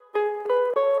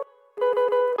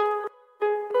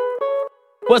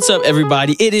What's up,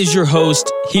 everybody? It is your host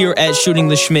here at Shooting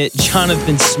the Schmidt,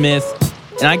 Jonathan Smith,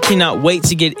 and I cannot wait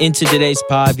to get into today's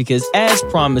pod because, as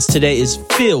promised, today is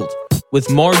filled with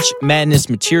March Madness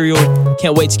material.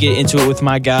 Can't wait to get into it with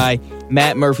my guy,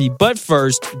 Matt Murphy. But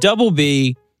first, Double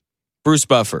B, Bruce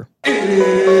Buffer.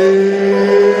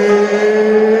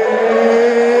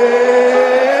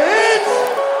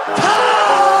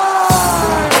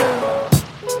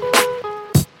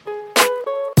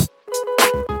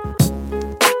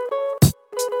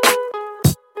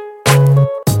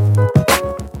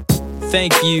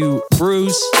 Thank you,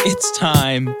 Bruce. It's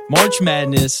time. March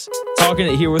Madness. Talking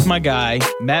it here with my guy,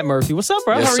 Matt Murphy. What's up,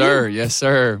 bro? Yes, How are sir. you? Yes,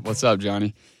 sir. What's up,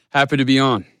 Johnny? Happy to be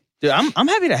on. Dude, I'm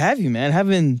happy to have you, man.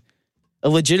 Having a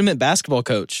legitimate basketball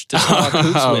coach to talk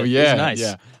hoops with yeah, is nice.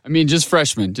 yeah. I mean, just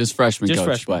freshman coach. Freshman.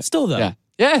 But Still, though.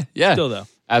 Yeah. Still, though.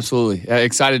 Absolutely.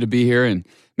 Excited to be here. And,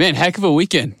 man, heck of a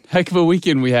weekend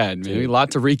we had, man. Dude. A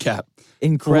lot to recap.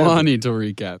 Incredible. Plenty to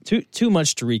recap. Too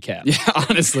much to recap.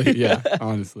 Yeah,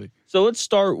 honestly. So let's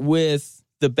start with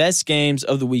the best games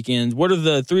of the weekend. What are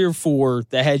the 3 or 4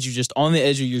 that had you just on the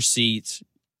edge of your seats,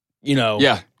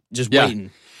 just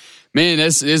waiting? Man,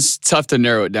 it's tough to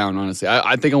narrow it down, honestly.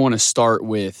 I think I want to start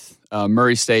with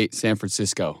Murray State, San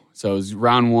Francisco. So it was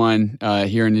round 1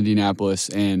 here in Indianapolis,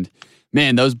 and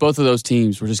man, both of those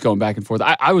teams were just going back and forth.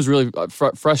 I was really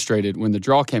frustrated when the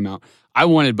draw came out. I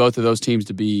wanted both of those teams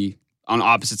to be on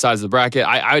opposite sides of the bracket.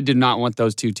 I did not want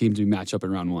those two teams to match up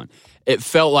in round 1. It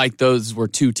felt like those were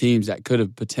two teams that could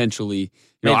have potentially,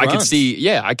 I could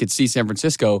see San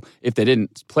Francisco, if they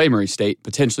didn't play Murray State,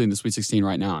 potentially in the Sweet 16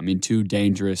 right now. I mean, two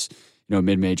dangerous,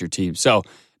 mid-major teams. So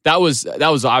that was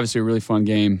obviously a really fun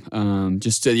game.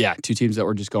 Two teams that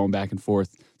were just going back and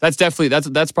forth. That's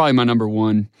probably my number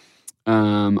 1.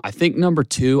 I think number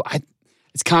 2,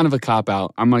 it's kind of a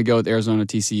cop-out. I'm going to go with Arizona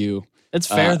TCU. It's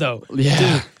fair, though.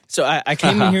 Yeah. Dude, so I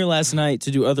came in here last night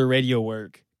to do other radio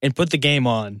work and put the game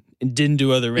on and didn't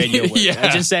do other radio work. Yeah. I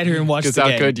just sat here and watched the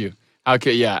game. How could you?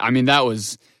 Yeah. I mean, that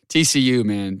was TCU,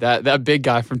 man. That big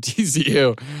guy from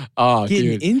TCU. Oh,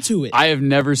 Getting dude. into it. I have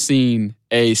never seen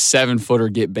a 7-footer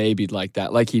get babied like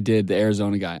that, like he did the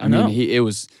Arizona guy. I know. mean, it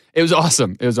was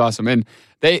awesome. It was awesome. And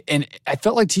I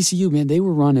felt like TCU, man, they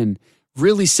were running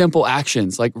really simple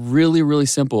actions, like really, really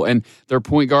simple. And their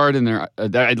point guard and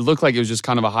it looked like it was just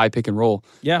kind of a high pick and roll.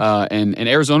 Yeah. And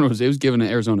Arizona was giving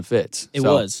Arizona fits. It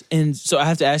was. And so I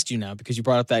have to ask you now, because you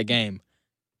brought up that game.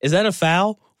 Is that a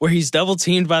foul where he's double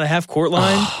teamed by the half court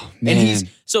line? Oh, man. And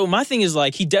so my thing is,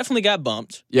 like, he definitely got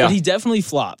bumped, Yeah. but he definitely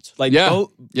flopped. Like,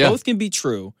 both can be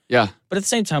true. Yeah. But at the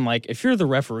same time, like, if you're the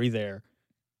referee there,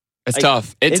 It's like,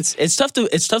 tough. It's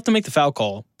tough to make the foul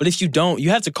call. But if you don't,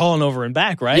 you have to call an over and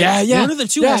back, right? Yeah. One of the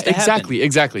two has to happen.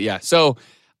 Exactly. Yeah. So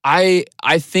I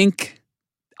think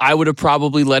I would have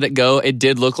probably let it go. It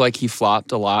did look like he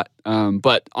flopped a lot,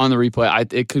 but on the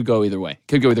replay, it could go either way.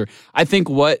 I think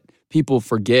what people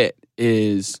forget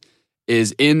is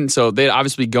so they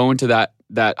obviously go into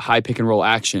that high pick and roll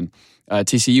action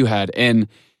TCU had, and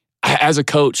as a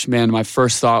coach, man, my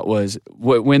first thought was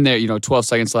when there, 12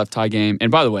 seconds left, tie game. And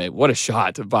by the way, what a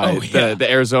shot by the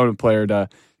Arizona player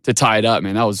to tie it up,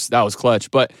 man. That was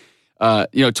clutch. But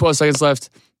 12 seconds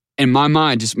left. In my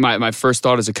mind, just my first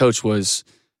thought as a coach was,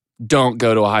 don't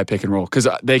go to a high pick and roll because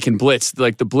they can blitz,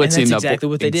 like the blitzing. And that's exactly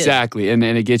what they did. Exactly, and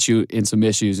it gets you in some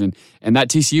issues. And that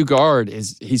TCU guard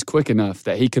he's quick enough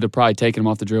that he could have probably taken him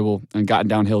off the dribble and gotten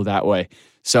downhill that way.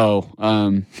 So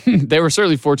they were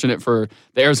certainly fortunate for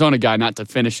the Arizona guy not to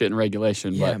finish it in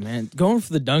regulation. Yeah, but, man. Going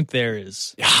for the dunk there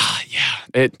is...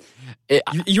 Yeah.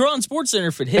 You're on SportsCenter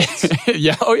if it hits.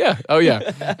 Yeah. Oh,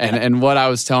 yeah. And what I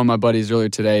was telling my buddies earlier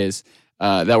today is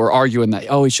that we're arguing that,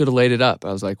 he should have laid it up.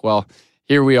 I was like, well,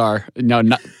 here we are. No,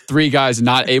 3 guys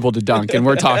not able to dunk. And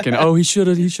we're talking, he should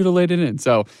have laid it in.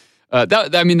 So,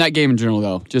 that game in general,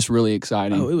 though, just really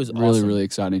exciting. Oh, it was really, awesome. really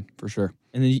exciting, for sure.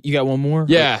 And then you got one more?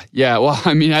 Yeah. Well,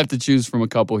 I have to choose from a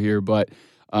couple here, but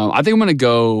I think I'm going to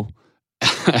go.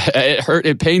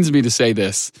 It pains me to say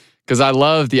this because I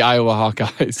love the Iowa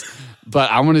Hawkeyes, but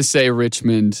I want to say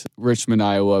Richmond,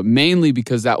 Iowa, mainly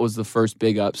because that was the first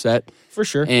big upset. For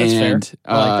sure. That's fair.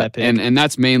 I like that pick. And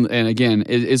that's mainly, and again,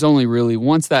 it's only really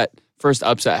once that first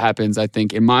upset happens, I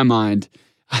think, in my mind,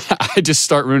 I just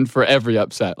start rooting for every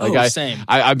upset. Same.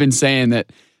 I've been saying that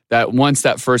once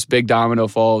that first big domino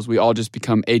falls, we all just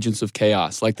become agents of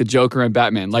chaos, like the Joker and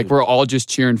Batman. Like we're all just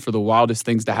cheering for the wildest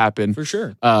things to happen. For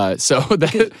sure. So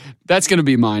that's going to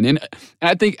be mine. And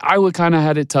I think Iowa kind of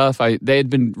had it tough. They had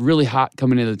been really hot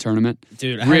coming into the tournament.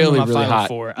 Dude, I really, had them on my really Final hot.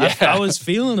 Four. Yeah. I was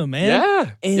feeling them, man.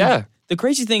 Yeah. And the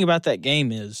crazy thing about that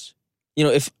game is,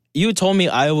 you had told me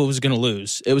Iowa was going to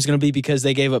lose. It was going to be because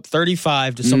they gave up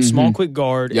 35 to some small, quick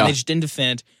guard, and they just didn't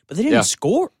defend. But they didn't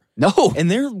score. No, and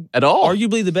they're at all.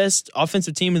 Arguably the best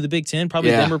offensive team in the Big Ten,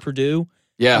 probably them or Purdue.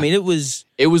 Yeah. I mean, it was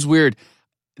weird.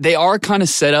 They are kind of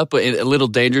set up a little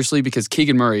dangerously because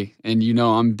Keegan Murray, and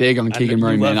I'm big on Keegan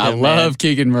Murray, man. I love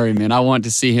Keegan Murray, man. I want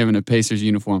to see him in a Pacers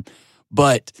uniform.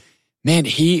 But, man,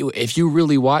 if you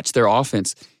really watch their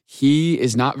offense, he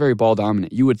is not very ball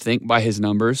dominant. You would think by his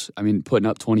numbers, I mean, putting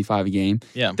up 25 a game,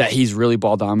 that he's really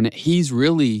ball dominant. He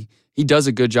does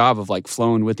a good job of like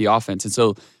flowing with the offense. And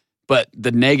so, but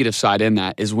the negative side in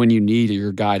that is when you need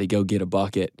your guy to go get a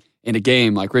bucket in a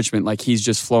game like Richmond, like he's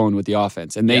just flowing with the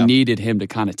offense. And they needed him to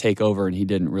kind of take over, and he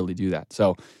didn't really do that.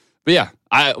 So, but yeah,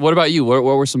 what about you? What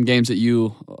were some games that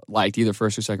you liked, either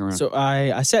first or second round? So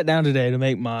I sat down today to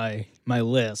make my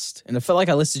list, and I felt like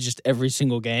I listed just every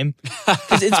single game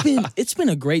because it's been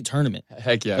a great tournament.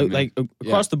 Heck yeah, like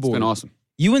across the board. It's been awesome.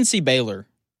 UNC Baylor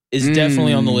is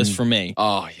definitely on the list for me.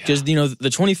 Oh yeah, because the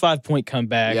 25-point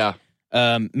comeback. Yeah,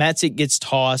 Matzik gets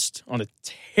tossed on a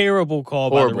terrible call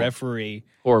by the referee.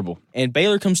 Horrible. And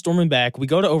Baylor comes storming back. We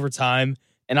go to overtime,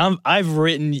 and I've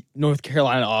written North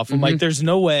Carolina off. I'm like, there's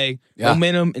no way.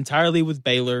 Momentum entirely with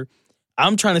Baylor.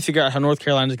 I'm trying to figure out how North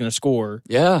Carolina is going to score.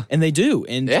 Yeah. And they do.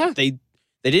 And they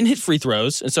didn't hit free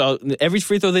throws. And so every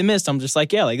free throw they missed, I'm just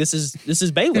like, this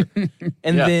is Baylor.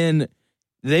 And then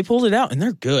they pulled it out, and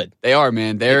they're good. They are,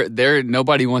 man. They're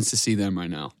nobody wants to see them right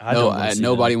now.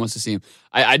 Nobody wants to see them.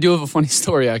 I do have a funny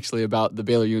story actually about the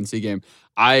Baylor UNC game.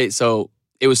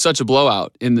 It was such a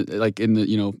blowout in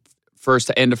the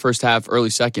end of first half,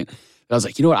 early second. I was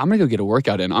like, you know what? I'm gonna go get a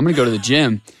workout in. I'm gonna go to the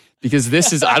gym because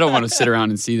I don't want to sit around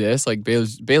and see this. Like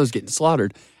Baylor's getting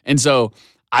slaughtered. And so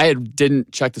I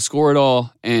didn't check the score at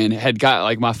all, and had got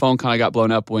like my phone kind of got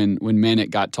blown up when Manick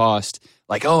got tossed.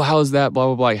 Like, oh, how's that? Blah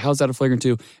blah blah. How's that a flagrant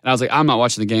 2? And I was like, I'm not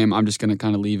watching the game. I'm just gonna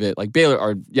kind of leave it. Like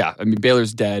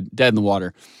Baylor's dead in the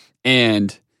water,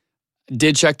 and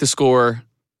did check the score.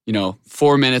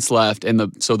 4 minutes left, and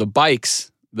the bikes,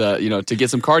 to get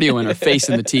some cardio in, are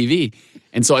facing the TV.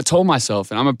 And so I told myself,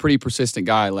 and I'm a pretty persistent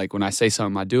guy, like when I say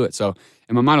something, I do it. So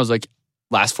in my mind, I was like,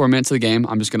 last 4 minutes of the game,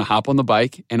 I'm just going to hop on the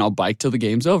bike, and I'll bike till the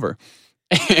game's over.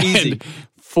 Easy. And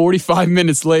 45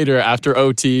 minutes later, after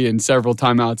OT and several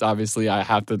timeouts, obviously I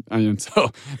have to.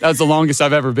 So that's the longest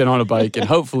I've ever been on a bike, and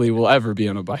hopefully will ever be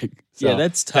on a bike. So, yeah,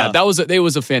 that's tough. It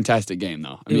was a fantastic game,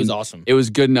 though. It was awesome. It was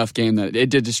good enough game that it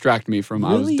did distract me from.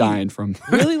 I was dying from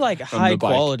really like high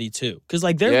quality too, because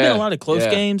like there've been a lot of close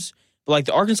games. But like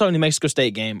the Arkansas and New Mexico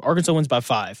State game, Arkansas wins by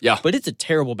 5. Yeah. But it's a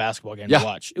terrible basketball game to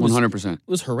watch. 100%. It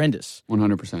was horrendous.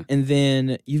 100%. And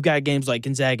then you've got games like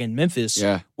Gonzaga and Memphis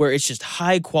where it's just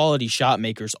high-quality shot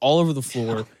makers all over the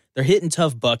floor. Yeah. They're hitting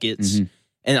tough buckets. Mm-hmm.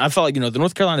 And I felt like, the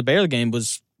North Carolina-Baylor game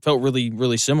felt really,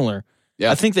 really similar.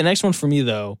 Yeah. I think the next one for me,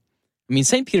 though,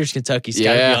 St. Peter's, Kentucky's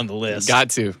got to be on the list.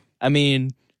 Got to. Oh, man,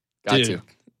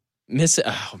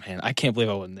 I can't believe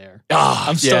I wasn't there.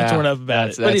 I'm still torn up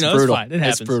about it. But, brutal. It's fine. It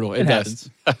happens. It's brutal. It happens.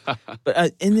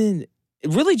 But and then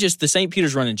really just the St.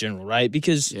 Peter's run in general, right?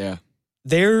 Because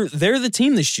they're the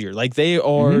team this year. Like, they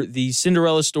are the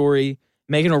Cinderella story,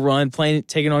 making a run,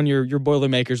 taking on your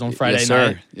Boilermakers on Friday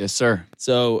night. Yes, sir.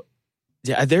 So,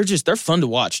 yeah, they're fun to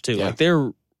watch, too. Yeah. Like,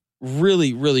 they're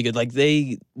really, really good. Like,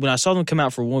 when I saw them come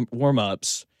out for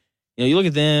warm-ups, you look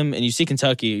at them and you see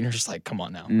Kentucky, and you're just like, come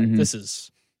on now. Like, this is...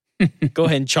 Go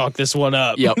ahead and chalk this one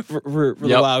up for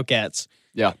the Wildcats.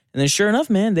 Yeah. And then sure enough,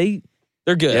 man, they're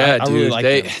good. Yeah, I really like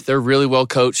them. They're really well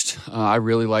coached. I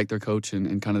really like their coach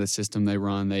and kind of the system they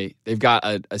run. They've got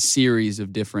a series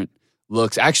of different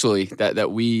looks, actually, that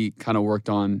we kind of worked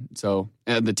on. So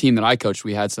the team that I coached,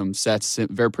 we had some sets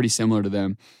pretty similar to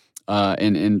them,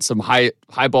 and some high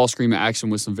ball screen action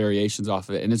with some variations off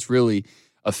of it, and it's really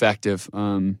effective.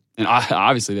 And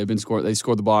obviously they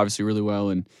scored the ball obviously really well,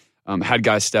 and had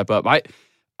guys step up.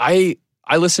 I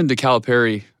listened to John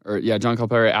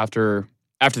Calipari after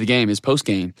the game, his post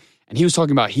game, and he was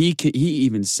talking about he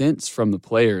even sensed from the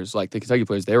players, like the Kentucky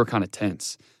players, they were kind of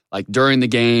tense. Like during the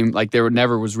game, like there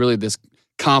never was really this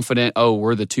confident. Oh,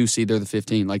 we're the 2 seed, they're the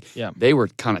 15. Like they were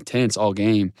kind of tense all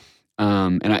game,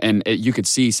 and you could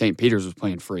see St. Peter's was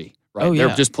playing free. Right, they're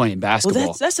just playing basketball.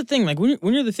 Well, that's the thing. Like when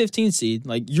you're the 15 seed,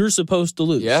 like you're supposed to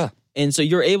lose. Yeah. And so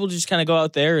you're able to just kind of go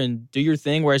out there and do your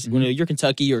thing, whereas when you're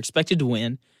Kentucky, you're expected to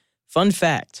win. Fun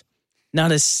fact,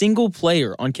 not a single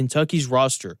player on Kentucky's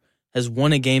roster has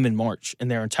won a game in March in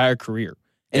their entire career.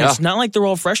 And it's not like they're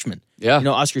all freshmen. Yeah.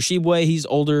 Oscar Tshiebwe, he's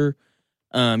older,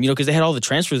 because they had all the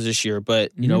transfers this year.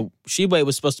 But, Tshiebwe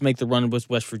was supposed to make the run with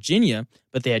West Virginia,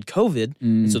 but they had COVID.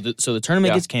 And so the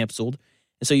tournament gets canceled.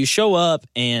 And so you show up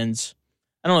and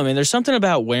I don't know, man. There's something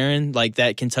about wearing like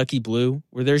that Kentucky blue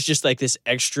where there's just like this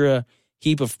extra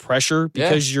heap of pressure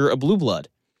because you're a blue blood.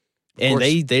 And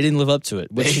they didn't live up to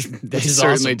it, which is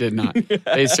certainly awesome. did not.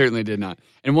 They certainly did not.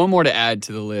 And one more to add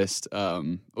to the list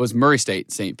was Murray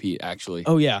State, St. Pete, actually.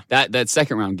 Oh, yeah. That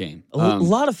second round game. A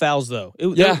lot of fouls, though.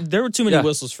 There were too many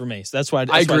whistles for me, so that's why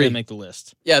I didn't make the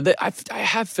list. Yeah, I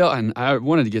have felt, and I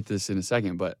wanted to get this in a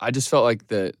second, but I just felt like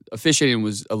the officiating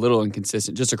was a little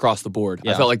inconsistent just across the board.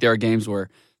 Yeah. I felt like there are games where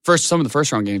some of the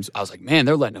first round games, I was like, man,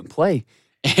 they're letting them play.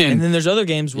 And then there's other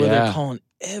games where they're calling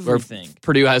everything. Where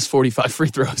Purdue has 45 free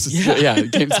throws. Yeah,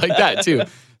 games like that too.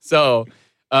 So,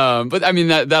 but I mean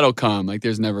that'll come. Like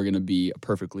there's never going to be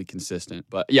perfectly consistent.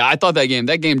 But yeah, I thought that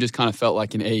game just kind of felt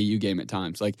like an AAU game at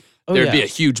times. Like there'd be a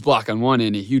huge block on one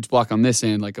end, a huge block on this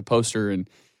end, like a poster, and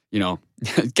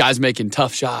guys making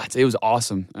tough shots. It was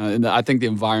awesome. And I think the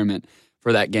environment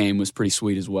for that game was pretty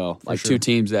sweet as well. Like two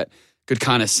teams that could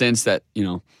kind of sense that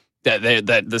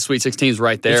that the Sweet 16 is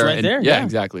right there. It's right there. Yeah,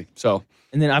 exactly. So.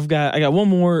 And then I got one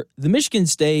more. The Michigan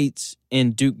State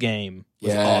and Duke game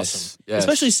was awesome. Yes.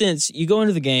 Especially since you go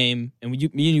into the game, and me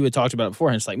and you had talked about it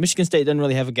beforehand. It's like Michigan State doesn't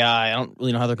really have a guy. I don't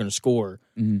really know how they're going to score.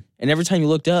 Mm-hmm. And every time you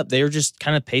looked up, they were just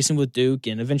kind of pacing with Duke,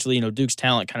 and eventually, Duke's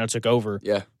talent kind of took over.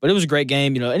 Yeah. But it was a great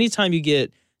game. Anytime you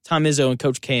get Tom Izzo and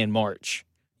Coach K in March,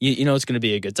 you know it's going to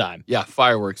be a good time. Yeah,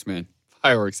 fireworks, man.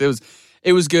 Fireworks.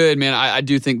 It was good, man. I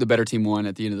do think the better team won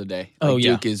at the end of the day.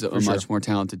 Duke is a much more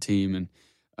talented team, and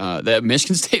that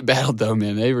Michigan State battled, though,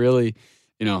 man. They really,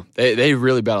 they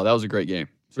really battled. That was a great game.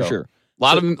 For sure. A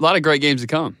lot of great games to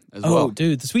come as well. Oh,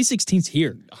 dude, the Sweet 16's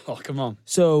here. Oh, come on.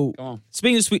 So,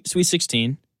 speaking of Sweet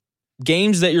 16,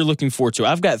 games that you're looking forward to,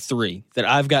 I've got 3 that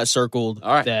I've got circled.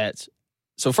 All right.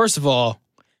 So, first of all,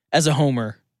 as a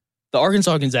homer, the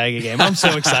Arkansas-Gonzaga game, I'm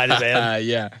so excited, man.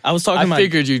 Yeah. I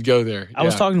figured you'd go there. I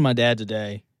was talking to my dad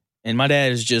today, and my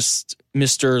dad is just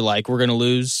Mr. Like, we're going to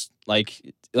lose. Like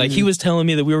he was telling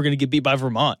me that we were going to get beat by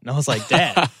Vermont. And I was like,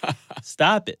 Dad,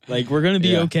 stop it. Like, we're going to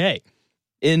be okay.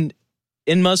 In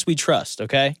Must We Trust,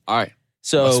 okay? All right.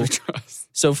 So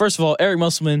first of all, Eric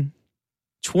Musselman,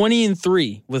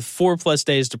 20-3 with 4+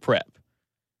 days to prep.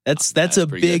 That's a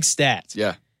big stat.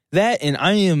 Yeah. That, and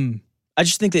I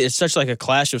just think that it's such like a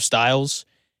clash of styles.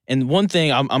 And one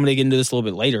thing, I'm going to get into this a little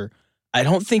bit later, I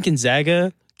don't think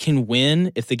Gonzaga can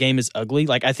win if the game is ugly.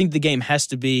 Like, I think the game has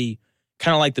to be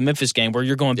kind of like the Memphis game where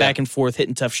you're going back and forth,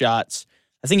 hitting tough shots.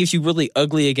 I think if you really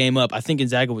ugly a game up, I think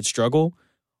Gonzaga would struggle.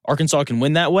 Arkansas can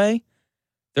win that way.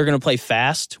 They're going to play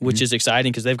fast, which is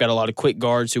exciting because they've got a lot of quick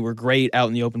guards who were great out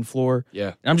in the open floor.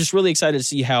 Yeah. And I'm just really excited to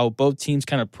see how both teams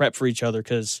kind of prep for each other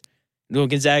because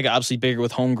Gonzaga obviously bigger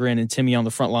with Holmgren and Timmy on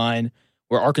the front line,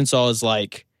 where Arkansas is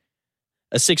like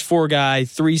a 6'4" guy,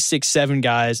 3 6'7"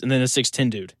 guys, and then a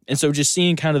 6'10" dude. And so just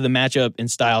seeing kind of the matchup in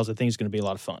styles, I think is going to be a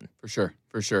lot of fun. For sure.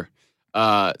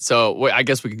 So I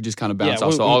guess we can just kind of bounce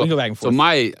off. So we'll go back and forth. So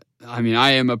I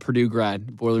am a Purdue grad,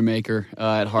 Boilermaker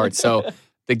at heart. So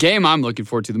the game I'm looking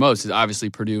forward to the most is obviously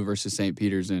Purdue versus St.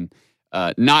 Peter's, and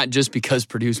not just because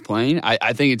Purdue's playing.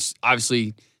 I think it's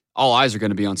obviously all eyes are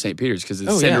going to be on St. Peter's because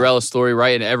it's Cinderella story,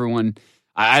 right? And everyone.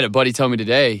 I had a buddy tell me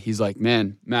today. He's like,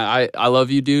 "Man, Matt, I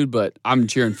love you, dude, but I'm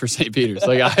cheering for St. Peter's.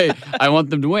 Like I want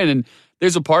them to win." And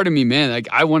there's a part of me, man, like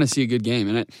I want to see a good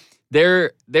game, and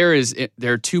there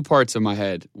are 2 parts of my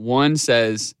head. One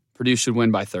says Purdue should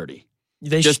win by 30.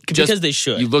 Because they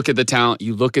should. You look at the talent,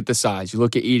 you look at the size, you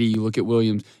look at Edey, you look at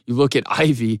Williams, you look at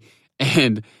Ivy,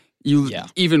 and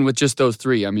even with just those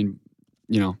 3, I mean,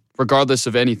 regardless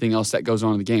of anything else that goes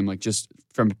on in the game, like just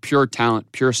from pure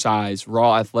talent, pure size,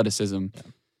 raw athleticism,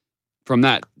 from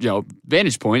that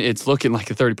vantage point, it's looking like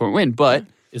a 30-point win. But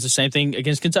it's the same thing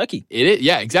against Kentucky. It is,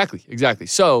 yeah, exactly.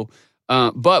 So.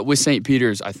 But with St.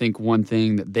 Peter's, I think one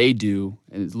thing that they do,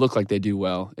 and it look like they do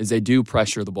well, is they do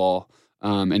pressure the ball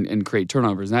and create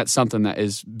turnovers. And that's something that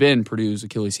has been Purdue's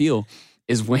Achilles heel,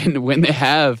 is when they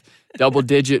have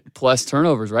double-digit plus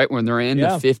turnovers, right? When they're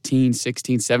into 15,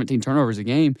 16, 17 turnovers a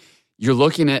game, you're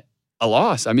looking at a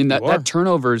loss. I mean, that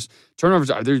turnovers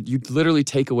are there. You literally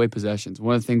take away possessions.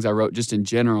 One of the things I wrote just in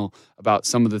general about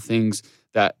some of the things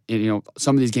that,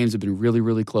 some of these games have been really,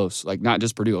 really close, like not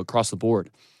just Purdue, across the board.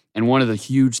 And one of the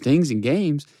huge things in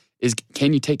games is,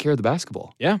 can you take care of the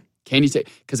basketball? Yeah. Can you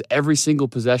because every single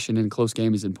possession in a close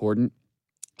game is important.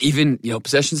 Even,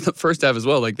 possessions in the first half as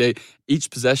well. Like each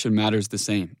possession matters the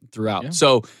same throughout. Yeah.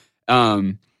 So,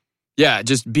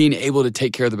 just being able to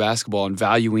take care of the basketball and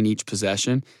valuing each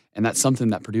possession. And that's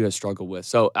something that Purdue has struggled with.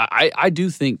 So I do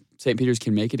think St. Peter's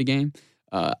can make it a game.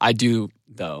 I do,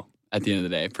 though, at the end of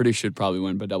the day. Purdue should probably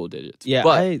win by double digits. Yeah,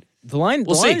 but the line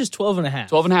is 12.5.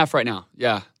 12.5 right now,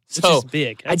 yeah. Which is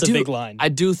big. That's a big line. I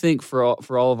do think for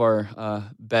all of our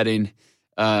betting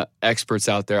experts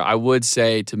out there, I would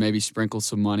say to maybe sprinkle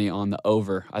some money on the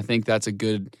over. I think that's a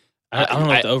good. I don't know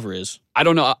what the over is. I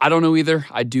don't know. I don't know either.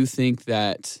 I do think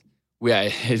that. Yeah,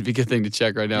 it'd be a good thing to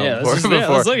check right now before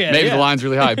let's look at maybe it, the line's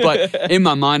really high. But in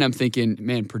my mind, I'm thinking,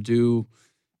 man, Purdue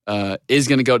is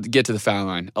going to get to the foul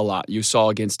line a lot. You saw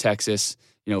against Texas,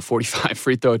 45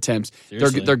 free throw attempts.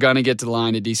 They're going to get to the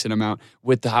line a decent amount.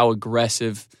 With how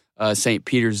aggressive St.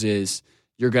 Peter's is,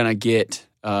 you're going to get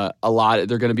a lot.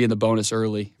 They're going to be in the bonus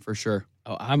early for sure.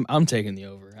 Oh, I'm taking the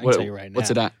over. I can tell you right now. What's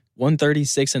it at?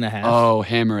 136.5. Oh,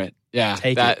 hammer it. Yeah,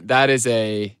 that is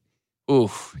a.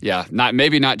 Oof, yeah.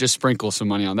 Maybe not just sprinkle some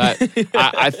money on that.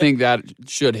 I think that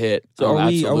should hit. So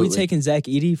are we taking Zach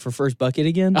Edey for first bucket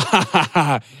again?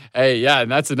 Hey, yeah,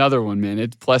 and that's another one, man.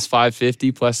 It's plus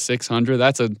 550, plus 600.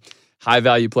 That's a high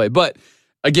value play. But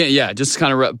again, yeah, just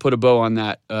kind of put a bow on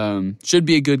that. Should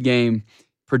be a good game.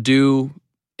 Purdue,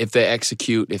 if they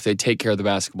execute, if they take care of the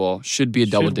basketball, should be a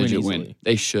double-digit win.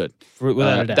 They should.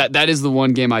 Without a doubt. That is the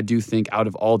one game I do think out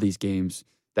of all these games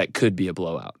that could be a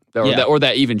blowout. Or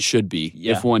that even should be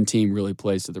if one team really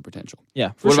plays to their potential.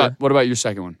 Yeah, What about your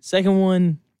second one? Second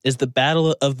one is the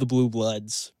Battle of the Blue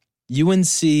Bloods.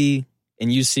 UNC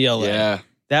and UCLA. Yeah.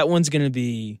 That one's going to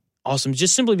be awesome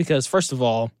just simply because, first of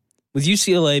all, with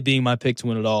UCLA being my pick to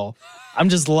win it all, I'm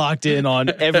just locked in on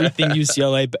everything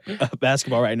UCLA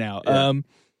basketball right now. Yeah.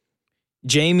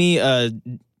 Jamie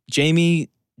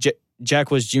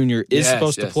Jacquez Jr. is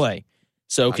supposed to play.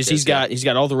 So because he's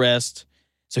got all the rest.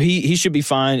 So he should be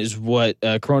fine, is what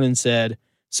Cronin said.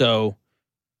 So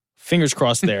fingers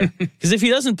crossed there. Because if he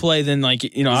doesn't play, then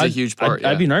he's a huge part.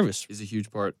 I'd be nervous. He's a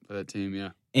huge part of that team.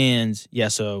 Yeah. And yeah,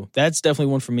 so that's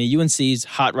definitely one for me. UNC's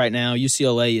hot right now.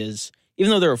 UCLA is, even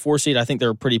though they're a 4 seed, I think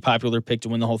they're a pretty popular pick to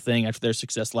win the whole thing after their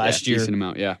success last year. Decent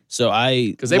amount, yeah. So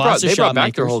because they brought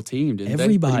back their whole team, didn't they?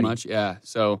 Everybody, pretty much, yeah.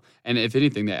 So, and if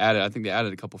anything, I think they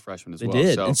added a couple freshmen as well. They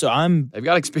did, so and so they've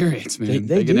got experience, man.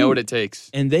 They know what it takes,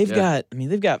 and they've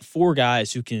got 4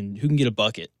 guys who can get a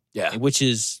bucket. Yeah, which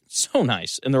is so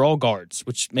nice, and they're all guards,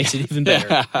 which makes it even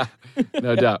better.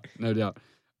 No doubt.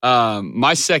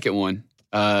 My second one,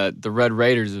 the Red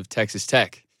Raiders of Texas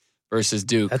Tech versus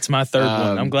Duke. That's my third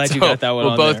one. I'm glad you got that one.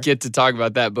 We'll both get to talk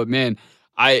about that, but man,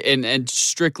 and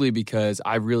strictly because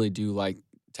I really do like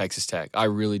Texas Tech. I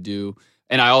really do,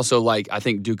 and I also I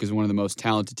think Duke is one of the most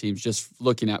talented teams. Just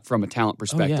looking at from a talent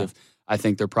perspective, I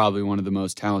think they're probably one of the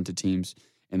most talented teams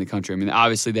in the country. I mean,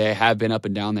 obviously they have been up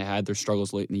and down. They had their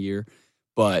struggles late in the year.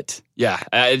 But, yeah,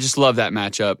 I just love that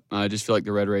matchup. I just feel like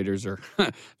the Red Raiders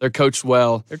they're coached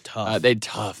well. They're tough. They're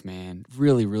tough, man.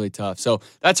 Really, really tough. So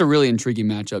that's a really intriguing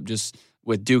matchup just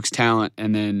with Duke's talent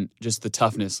and then just the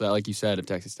toughness, like you said, of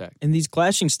Texas Tech. And these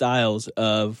clashing styles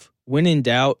of when in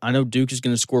doubt, I know Duke is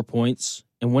going to score points.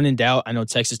 And when in doubt, I know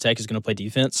Texas Tech is going to play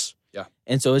defense. Yeah.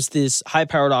 And so it's this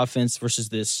high-powered offense versus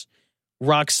this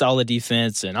rock-solid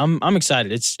defense. And I'm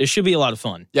excited. It should be a lot of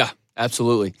fun. Yeah,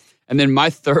 absolutely. And then my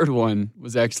third one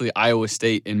was actually Iowa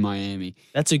State in Miami.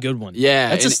 That's a good one. Yeah.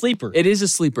 That's a sleeper. It is a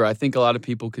sleeper. I think a lot of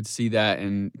people could see that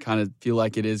and kind of feel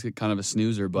like it is kind of a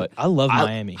snoozer. But I love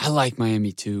Miami. I like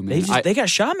Miami too, man. They got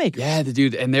shot makers. Yeah, the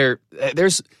dude. And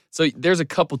there's a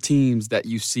couple teams that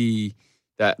you see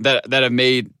that have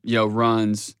made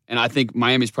runs, and I think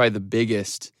Miami's probably the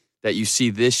biggest that you see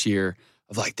this year.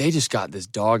 Of they just got this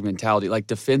dog mentality.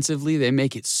 Defensively, they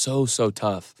make it so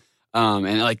tough.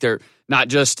 And they're not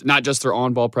just their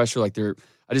on ball pressure.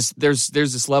 There's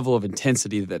this level of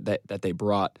intensity that they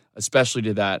brought, especially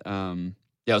to that.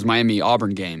 It was Miami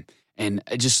Auburn game, and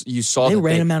you saw they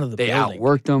ran them out of the building. They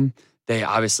outworked them. They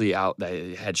obviously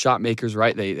they had shot makers,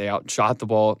 right? They outshot the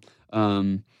ball.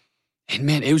 And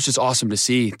man, it was just awesome to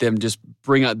see them just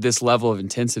bring up this level of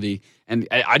intensity. And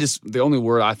the only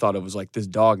word I thought of was this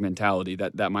dog mentality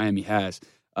that Miami has.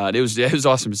 It was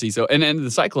awesome to see. So and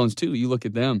the Cyclones too. You look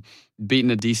at them beating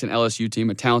a decent LSU team,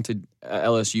 a talented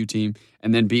LSU team,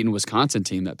 and then beating a Wisconsin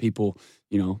team that people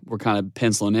were kind of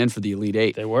penciling in for the Elite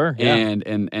Eight. They were, yeah.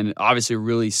 And obviously a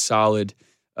really solid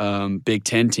Big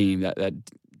Ten team that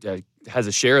has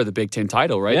a share of the Big Ten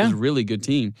title. Right, it's a really good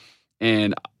team.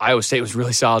 And Iowa State was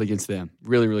really solid against them.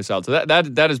 Really, really solid. So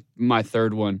that is my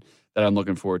third one that I'm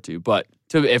looking forward to. But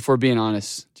if we're being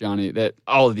honest, Johnny, that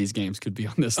all of these games could be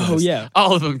on this list. Oh, yeah.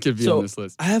 All of them could be on this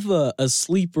list. I have a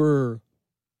sleeper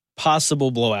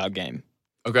possible blowout game.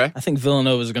 Okay. I think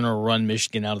Villanova is going to run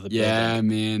Michigan out of the building. Yeah,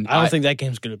 man. I don't think that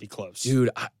game's going to be close.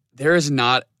 Dude, there is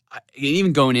not,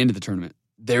 even going into the tournament,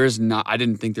 I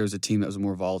didn't think there was a team that was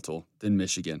more volatile than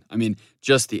Michigan. I mean,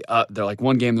 just they're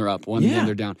one game they're up, one game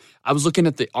they're down. I was looking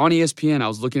at on ESPN, I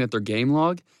was looking at their game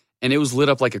log, and it was lit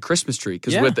up like a Christmas tree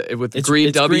because Yeah. with the It's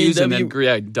green W's green and then W.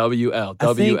 yeah, WL,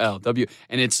 WL, W,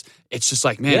 and it's just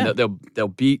like, man, Yeah. they'll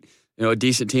beat a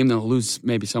decent team, they'll lose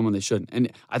maybe someone they shouldn't.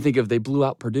 And I think if they blew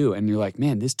out Purdue, and you're like,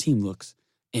 man, this team looks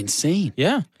insane.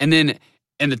 Yeah. And then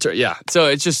so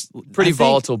it's just pretty I think,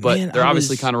 volatile, but man, they're I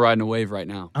obviously was- kind of riding a wave right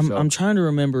now. I'm trying to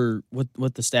remember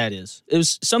what the stat is. It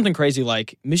was something crazy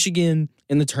like Michigan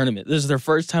in the tournament. This is their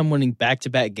first time winning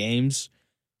back-to-back games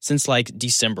since like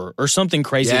December or something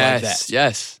crazy like that.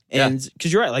 Yes. And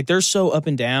because you're right, like they're so up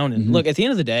and down. And Mhm. look, at the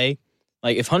end of the day,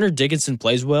 like if Hunter Dickinson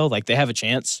plays well, like they have a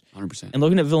chance. 100%. And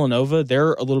looking at Villanova,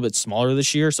 they're a little bit smaller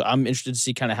this year, so I'm interested to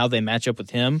see kind of how they match up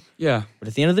with him. Yeah. But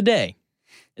at the end of the day,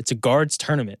 it's a guards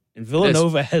tournament, and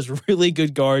Villanova has really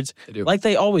good guards, They do. like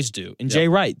they always do. And Jay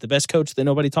Wright, the best coach that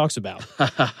nobody talks about.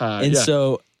 And yeah.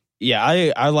 so, yeah,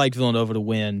 I like Villanova to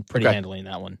win pretty Okay. handily in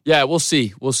that one. Yeah, we'll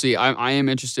see. I am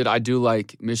interested. I do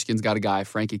like Michigan's got a guy,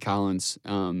 Frankie Collins.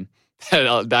 I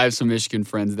have some Michigan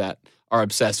friends that are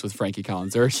obsessed with Frankie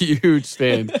Collins. They're a huge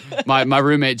fan. My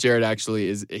roommate Jared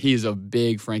actually he's a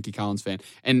big Frankie Collins fan.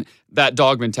 And that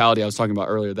dog mentality I was talking about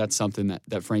earlier, that's something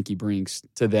that Frankie brings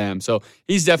to them. So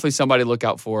he's definitely somebody to look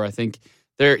out for. I think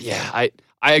I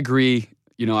agree.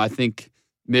 I think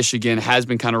Michigan has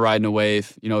been kind of riding a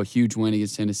wave, a huge win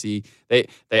against Tennessee. They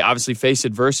obviously faced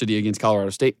adversity against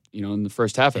Colorado State, in the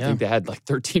first half. I think they had like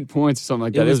 13 points or something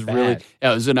like that. It was really, bad.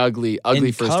 it was an ugly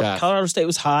And first half. Colorado State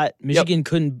was hot. Michigan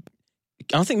couldn't.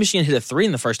 I don't think Michigan hit a 3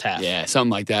 in the first half. Yeah, something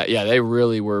like that. Yeah, they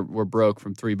really were broke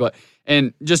from 3,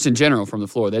 and just in general from the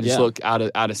floor, they just look out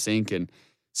of sync, and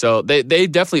so they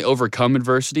definitely overcome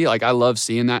adversity. Like I love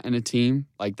seeing that in a team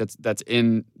like that's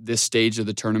in this stage of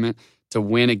the tournament to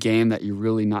win a game that you're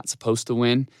really not supposed to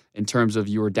win in terms of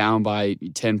you were down by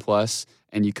 10 plus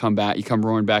and you come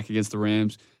roaring back against the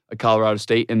Rams, Colorado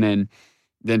State, and then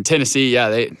Tennessee.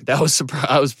 Yeah, I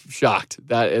was shocked.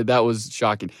 That was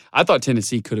shocking. I thought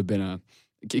Tennessee could have been a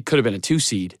 2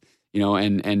 seed,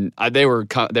 and they were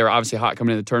obviously hot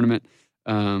coming into the tournament.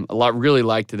 A lot really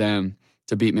liked them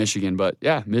to beat Michigan, but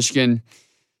yeah, Michigan.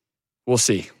 We'll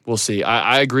see.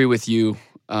 I agree with you.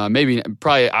 I'd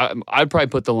probably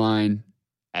put the line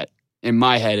in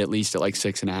my head at least at like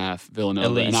 6.5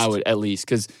 Villanova, and I would at least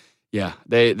because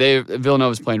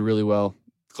Villanova's playing really well.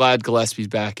 Glad Gillespie's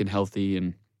back and healthy,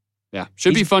 and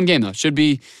should be a fun game though. Should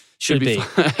be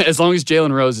fun. As long as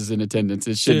Jalen Rose is in attendance,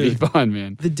 it should be fun,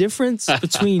 man. The difference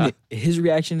between his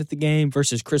reaction at the game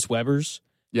versus Chris Webber's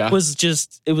was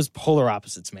it was polar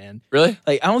opposites, man. Really?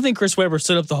 Like I don't think Chris Webber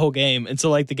stood up the whole game until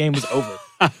like the game was over.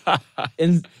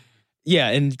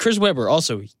 And Chris Webber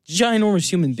also ginormous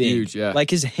human being. Huge, yeah. Like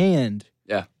his hand.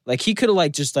 Yeah. Like he could have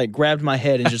like just like grabbed my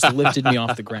head and just lifted me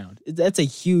off the ground. That's a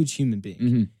huge human being.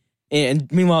 Mm-hmm.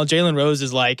 And meanwhile, Jalen Rose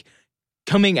is like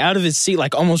coming out of his seat,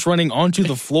 like almost running onto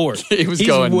the floor. He's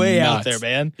going way nuts. out there,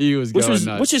 man. He was going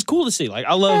nuts. Which is cool to see. Like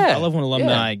I love when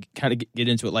alumni kind of get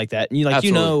into it like that. And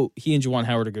Absolutely. he and Juwan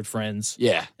Howard are good friends.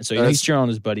 Yeah. And so he's cheering on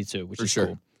his buddy too, which is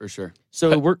cool. For sure.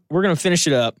 So we're gonna finish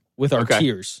it up with our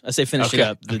tiers. I say finish it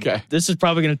up. This is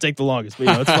probably gonna take the longest,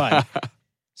 but it's fine.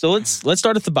 So let's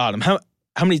start at the bottom. How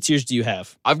many tiers do you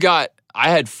have? I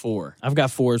had 4. I've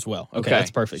got 4 as well. Okay.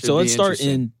 That's perfect. So let's start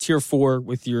in tier 4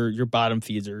 with your bottom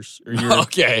feeders or your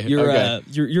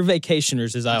your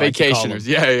vacationers, as I like to call them. Vacationers.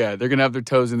 Yeah. They're gonna have their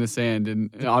toes in the sand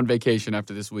and on vacation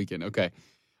after this weekend. Okay.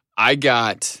 I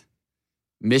got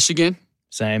Michigan,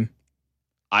 Same.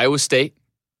 Iowa State,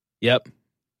 Yep.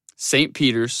 St.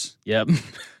 Peter's. Yep.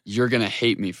 You're gonna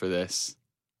hate me for this.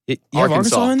 You have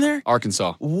Arkansas in there?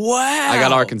 Arkansas. Wow. I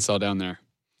got Arkansas down there.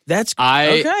 That's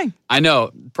okay. I know,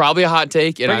 probably a hot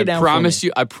take, and I promise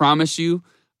you,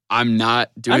 I'm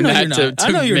not doing that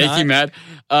to make you mad.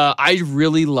 I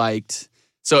really liked.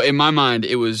 So in my mind,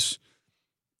 it was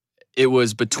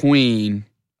between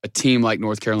a team like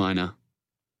North Carolina,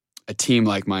 a team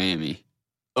like Miami,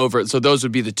 over. So those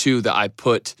would be the 2 that I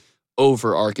put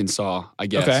over Arkansas, I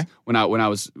guess. Okay. When I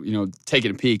was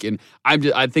taking a peek, and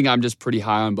I think I'm just pretty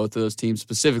high on both of those teams,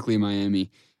 specifically Miami.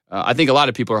 I think a lot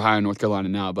of people are high on North Carolina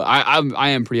now, but I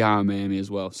am pretty high on Miami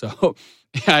as well. So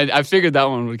I figured that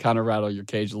one would kind of rattle your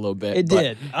cage a little bit. It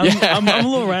did. I'm a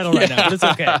little rattled right now, but it's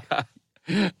okay.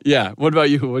 Yeah. What about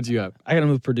you? What'd you have? I got to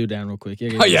move Purdue down real quick.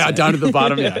 Down to the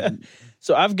bottom. Yeah.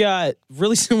 So I've got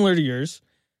really similar to yours.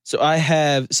 So I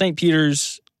have St.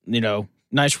 Peter's,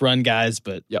 nice run, guys,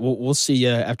 but we'll see you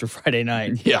after Friday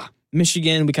night. Yeah.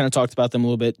 Michigan, we kind of talked about them a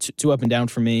little bit. 2 up and down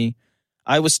for me.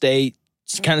 Iowa State,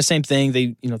 it's kind of same thing.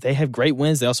 They have great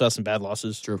wins. They also have some bad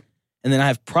losses. True. And then I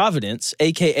have Providence,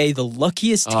 a.k.a. the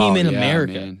luckiest team in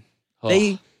America.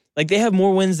 Man. They have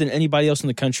more wins than anybody else in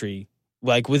the country,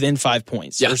 like within 5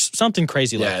 points or something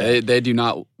crazy like that. Yeah, they do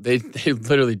not. They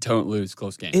literally don't lose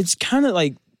close games. It's kind of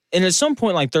like, and at some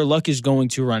point, like their luck is going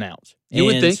to run out. You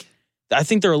would think. I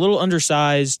think they're a little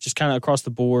undersized, just kind of across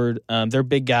the board. Their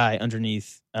big guy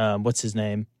underneath, what's his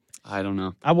name? I don't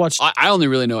know. I only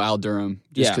really know Al Durham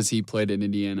just because he played in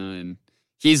Indiana, and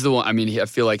he's the one. I mean, I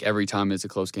feel like every time it's a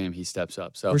close game, he steps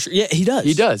up. So for sure. Yeah, he does.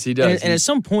 He does. And at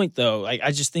some point, though, like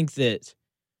I just think that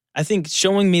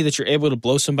showing me that you're able to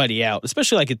blow somebody out,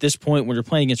 especially like at this point when you're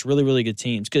playing against really, really good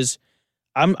teams, because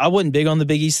I wasn't big on the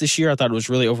Big East this year. I thought it was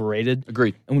really overrated.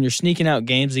 Agreed. And when you're sneaking out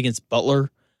games against Butler,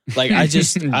 like I'm two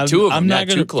of them. I'm not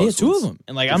gonna two of them,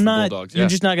 and like I'm not. Bulldogs, you're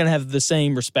just not gonna have the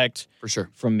same respect for sure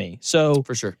from me. So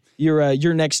for sure,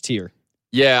 your next tier.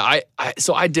 Yeah,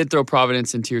 so I did throw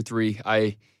Providence in tier 3.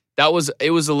 It was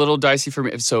a little dicey for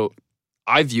me. So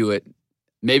I view it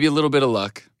maybe a little bit of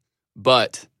luck,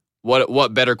 but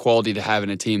what better quality to have in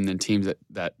a team than teams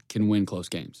that can win close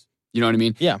games? You know what I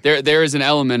mean? Yeah. There is an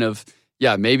element of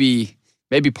maybe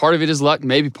part of it is luck,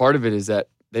 maybe part of it is that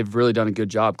they've really done a good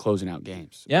job closing out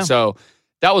games. Yeah. So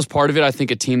that was part of it. I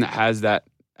think a team that has that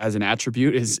as an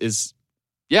attribute is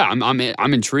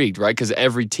I'm intrigued, right? Because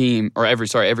every game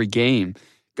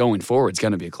going forward is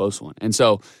going to be a close one. And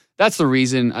so that's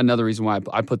another reason why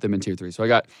I put them in tier 3. So I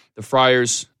got the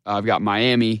Friars, I've got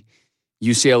Miami,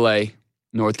 UCLA,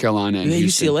 North Carolina, and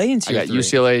Houston. UCLA in tier 3. I got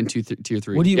UCLA in tier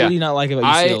 3. What do you not like about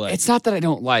UCLA? It's not that I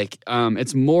don't like.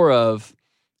 It's more of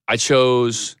I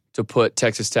chose to put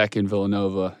Texas Tech and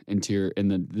Villanova in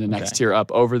the next tier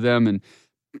up over them, and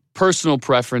personal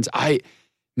preference. I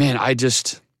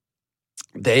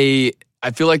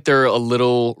feel like they're a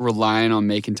little reliant on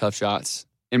making tough shots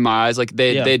in my eyes. Like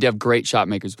they have great shot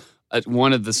makers.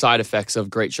 One of the side effects of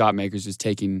great shot makers is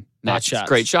taking not shots.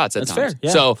 Great shots at That's times. Fair.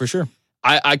 Yeah, so for sure.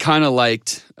 I kind of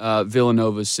liked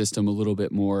Villanova's system a little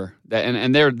bit more.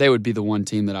 And they would be the one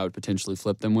team that I would potentially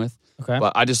flip them with. Okay.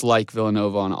 But I just like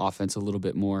Villanova on offense a little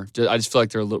bit more. I just feel like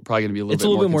they're probably going to be a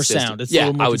little bit more consistent. Sound. It's a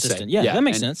little more consistent. Yeah, that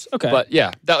makes sense. Okay. But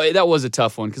yeah, that was a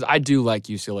tough one because I do like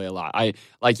UCLA a lot.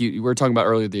 We were talking about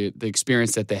earlier, the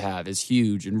experience that they have is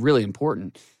huge and really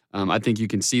important. I think you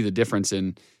can see the difference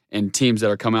in teams that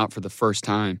are coming out for the first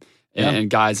time and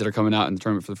guys that are coming out in the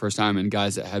tournament for the first time and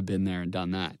guys that have been there and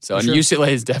done that. So, UCLA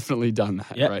has definitely done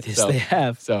that, right? Yes, they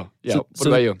have. So, yeah. What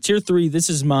about you? Tier 3, this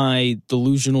is my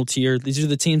delusional tier. These are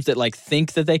the teams that like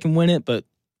think that they can win it, but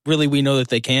really we know that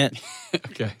they can't.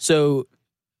 Okay. So,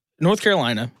 North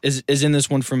Carolina is in this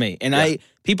one for me. And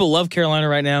people love Carolina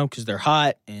right now because they're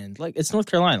hot and like it's North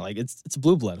Carolina. Like it's a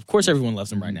blue blood. Of course everyone loves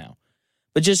them right now.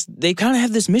 But just they kind of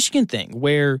have this Michigan thing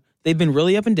where they've been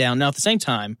really up and down. Now, at the same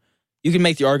time, you can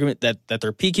make the argument that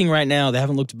they're peaking right now. They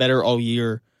haven't looked better all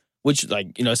year, which,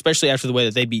 especially after the way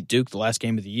that they beat Duke the last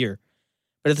game of the year.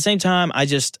 But at the same time, I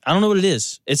don't know what it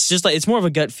is. It's just like, it's more of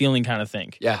a gut feeling kind of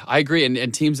thing. Yeah, I agree.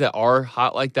 And teams that are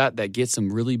hot like that get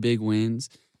some really big wins,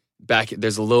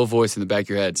 there's a little voice in the back of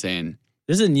your head saying,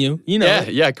 this isn't you. You know.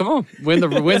 Yeah, come on.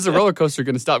 When's the roller coaster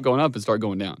going to stop going up and start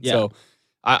going down? Yeah. So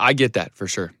I get that for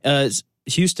sure.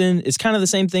 Houston is kind of the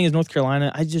same thing as North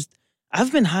Carolina. I've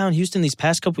been high on Houston these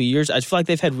past couple of years. I feel like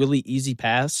they've had really easy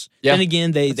paths. Yeah, and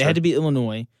again, they had to beat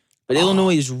Illinois. But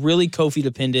Illinois is really Kofi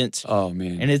dependent. Oh,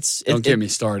 man. And Don't get me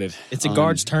started. It's a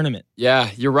guards tournament. Yeah,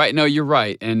 you're right. No, you're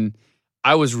right. And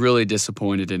I was really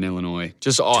disappointed in Illinois.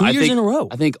 Just 2 years in a row.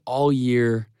 I think all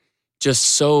year, just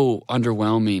so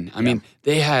underwhelming. I mean,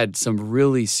 they had some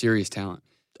really serious talent.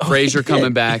 Frazier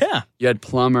coming back. Yeah. You had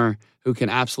Plummer, who can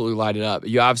absolutely light it up.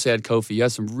 You obviously had Kofi. You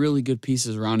had some really good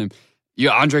pieces around him. You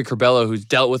had Andre Curbelo, who's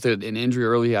dealt with an injury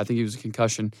early. I think he was a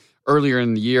concussion earlier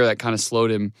in the year that kind of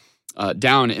slowed him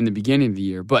down in the beginning of the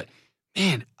year. But,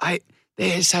 man,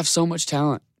 they just have so much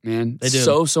talent, man. They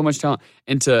do. So much talent.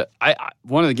 And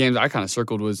one of the games I kind of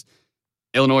circled was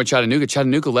Illinois-Chattanooga.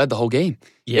 Chattanooga led the whole game.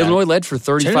 Yeah. Illinois led for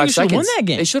 35 seconds. Won that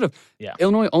game. They should have. Yeah.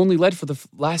 Illinois only led for the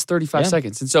last 35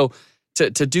 seconds. And so to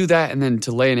do that and then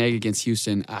to lay an egg against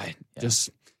Houston,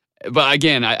 But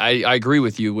again, I agree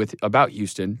with you about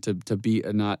Houston to beat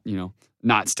a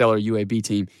not stellar UAB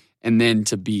team and then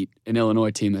to beat an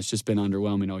Illinois team that's just been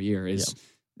underwhelming all year is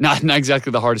not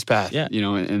exactly the hardest path.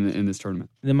 In this tournament.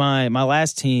 Then my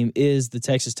last team is the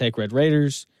Texas Tech Red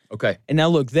Raiders. Okay. And now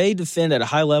look, they defend at a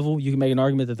high level. You can make an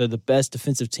argument that they're the best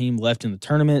defensive team left in the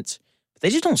tournament. But they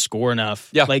just don't score enough.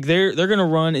 Yeah. Like they're going to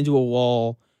run into a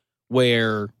wall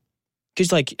where,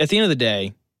 because like at the end of the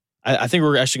day, I think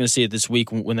we're actually going to see it this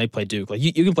week when they play Duke. Like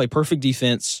you can play perfect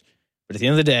defense, but at the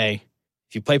end of the day,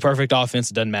 if you play perfect offense,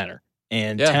 it doesn't matter.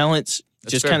 And talent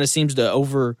just kind of seems to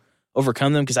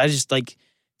overcome them because I just like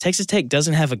Texas Tech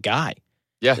doesn't have a guy.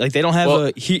 Yeah. Like they don't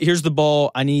have here's the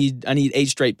ball. I need 8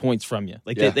 straight points from you.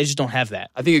 Like they just don't have that.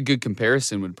 I think a good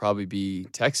comparison would probably be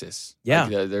Texas. Yeah.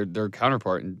 Like their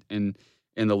counterpart in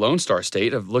the Lone Star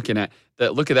State of looking at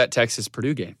that. Look at that Texas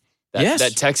Purdue game.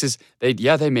 That Texas, they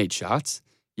made shots.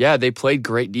 Yeah, they played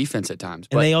great defense at times.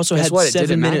 But and they also had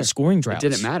 7-minute scoring droughts. It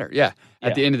didn't matter. Yeah.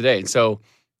 At the end of the day. And so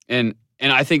and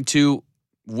I think too,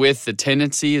 with the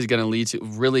tendency is going to lead to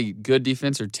really good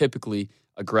defense or typically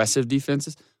aggressive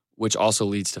defenses, which also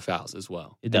leads to fouls as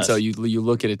well. It does. And so you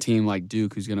look at a team like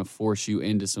Duke who's going to force you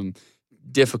into some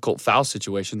difficult foul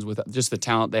situations with just the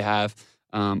talent they have,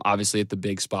 obviously at the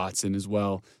big spots and as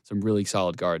well some really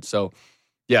solid guards. So,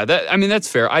 yeah, that's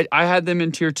fair. I had them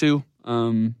in tier 2,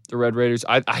 the Red Raiders.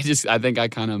 I think I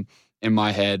kind of, in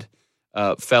my head,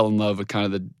 fell in love with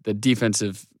kind of the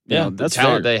defensive the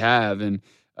talent they have. And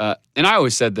I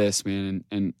always said this, man,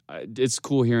 and it's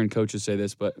cool hearing coaches say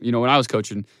this, but, when I was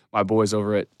coaching my boys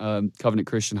over at Covenant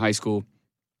Christian High School,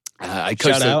 I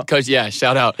coached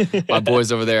shout out my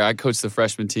boys over there. I coached the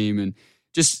freshman team and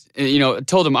just,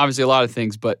 told them obviously a lot of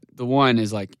things, but the one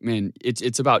is like, man,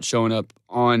 it's about showing up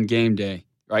on game day,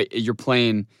 right? You're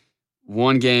playing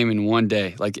one game in one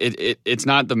day. Like it's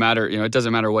not the matter, it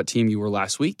doesn't matter what team you were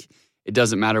last week. It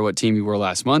doesn't matter what team you were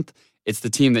last month. It's the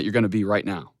team that you're going to be right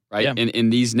now. Right. Yeah. And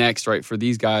in these next, right, for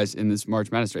these guys in this March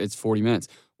Madness, it's 40 minutes.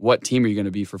 What team are you going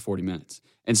to be for 40 minutes?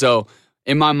 And so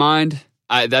in my mind,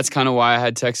 that's kind of why I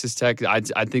had Texas Tech. I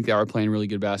think they are playing really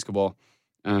good basketball.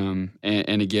 And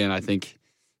again, I think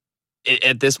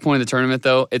at this point in the tournament,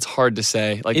 though, it's hard to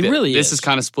say. Like this is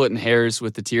kind of splitting hairs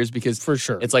with the tiers because for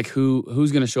sure it's like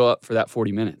who's going to show up for that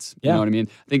 40 minutes? You know what I mean?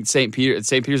 I think St.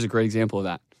 Peter's is a great example of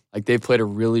that. Like they've played a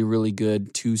really, really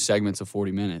good 2 segments of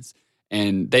 40 minutes.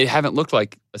 And they haven't looked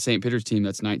like a St. Peter's team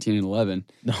that's 19-11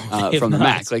 from the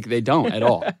MAC. Like they don't at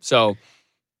all. So,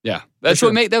 yeah, that's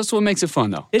what makes it fun,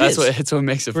 though. That's what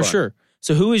makes it fun for sure.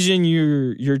 So, who is in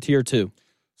your tier 2?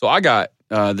 So I got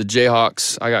the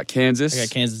Jayhawks. I got Kansas. I got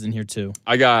Kansas in here too.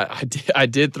 I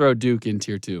did throw Duke in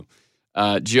tier 2,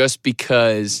 just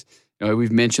because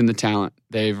we've mentioned the talent.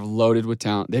 They've loaded with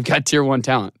talent. They've got tier 1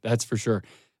 talent. That's for sure.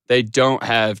 They don't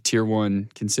have tier 1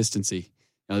 consistency.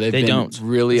 They've been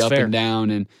really That's up fair. and down,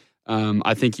 and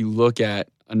I think you look at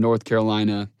a North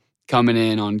Carolina coming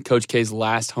in on Coach K's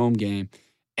last home game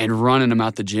and running them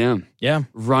out the gym. Yeah,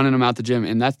 running them out the gym,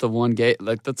 and that's the one game.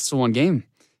 Like that's the one game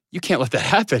you can't let that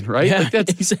happen, right? Yeah, like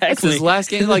that's his last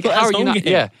game. Like how are you not?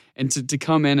 Game. Yeah, and to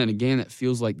come in a game that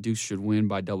feels like Duke should win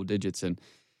by double digits, and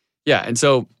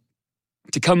so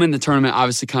to come in the tournament,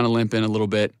 obviously kind of limping a little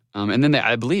bit, and then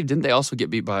I believe didn't they also get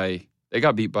beat by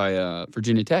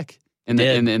Virginia Tech. In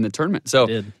the tournament, so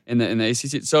in the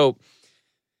ACC, so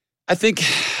I think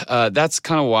that's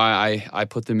kind of why I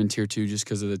put them in tier 2 just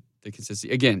because of the consistency.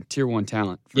 Again, tier 1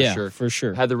 talent for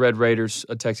sure. Had the Red Raiders,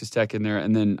 Texas Tech in there,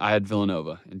 and then I had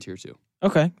Villanova in tier 2.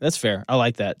 Okay, that's fair. I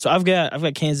like that. So I've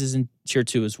got Kansas in tier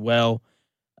 2 as well,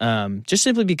 just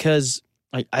simply because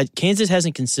Kansas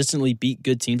hasn't consistently beat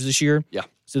good teams this year. Yeah.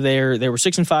 So they were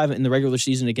 6-5 in the regular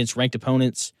season against ranked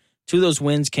opponents. 2 of those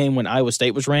wins came when Iowa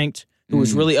State was ranked, who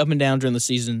was really up and down during the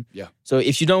season. Yeah. So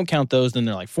if you don't count those, then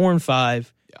they're like 4-5.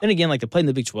 Yeah. Then again, like they're playing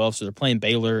the Big 12, so they're playing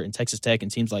Baylor and Texas Tech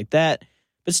and teams like that.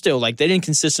 But still, like they didn't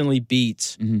consistently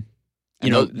beat.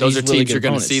 Mm-hmm. Those are teams you're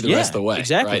going to see the rest of the way.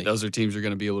 Exactly. Right? Those are teams you're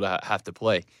going to be able to have to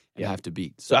play and have to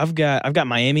beat. So I've got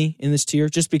Miami in this tier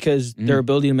just because their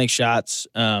ability to make shots.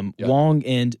 Wong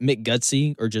and Mick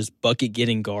Gutsy are just bucket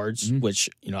getting guards, which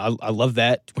I love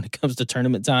that when it comes to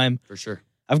tournament time. For sure.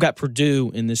 I've got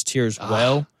Purdue in this tier as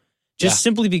well. Just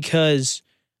simply because,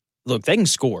 look, they can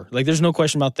score. Like, there's no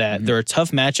question about that. They're a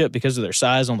tough matchup because of their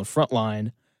size on the front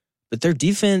line, but their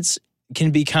defense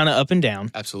can be kind of up and down.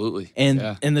 Absolutely. And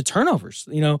the turnovers.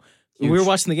 We were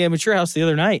watching the game at your house the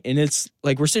other night, and it's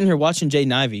like we're sitting here watching Jay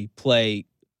Ivey play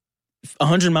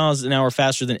 100 miles an hour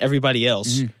faster than everybody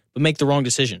else, but make the wrong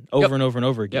decision over and over and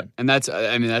over again. Yep.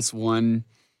 And that's one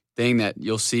thing that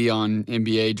you'll see on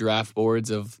NBA draft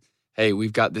boards of, hey,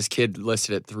 we've got this kid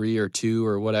listed at 3 or 2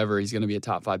 or whatever. He's going to be a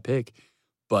top 5 pick,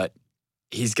 but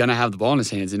he's going to have the ball in his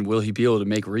hands. And will he be able to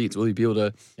make reads? Will he be able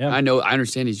to? Yeah. I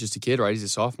understand he's just a kid, right? He's a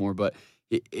sophomore, but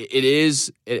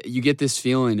you get this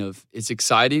feeling of it's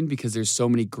exciting because there's so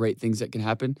many great things that can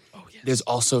happen. Oh, yes. There's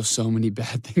also so many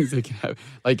bad things that can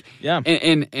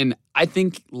happen. And I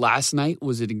think last night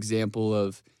was an example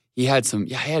of he had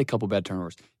a couple bad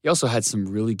turnovers. He also had some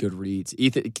really good reads.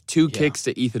 Two kicks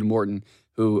to Ethan Morton,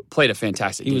 who played a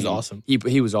fantastic game. He was awesome.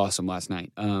 He was awesome last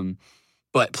night.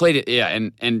 But played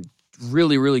it, and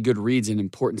really, really good reads in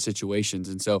important situations.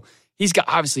 And so he's got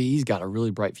a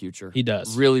really bright future. He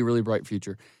does. Really, really bright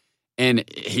future. And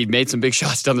he made some big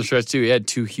shots down the stretch, too. He had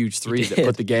 2 huge threes that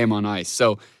put the game on ice.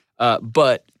 So,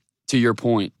 but to your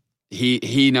point,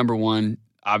 he number one,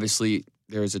 obviously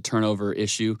there is a turnover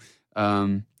issue.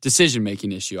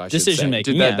 Decision-making issue, I should say.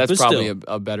 Decision-making, That's probably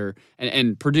a better...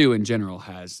 And Purdue in general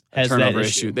has a turnover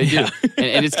issue. They do.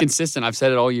 And it's consistent. I've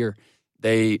said it all year.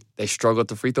 They struggle at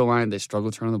the free throw line. They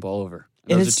struggle turning the ball over.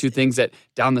 And those are 2 things that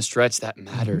down the stretch that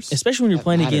matters. Especially when you're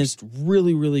playing against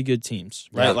really, really good teams,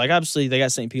 right? Yeah. Like, obviously, they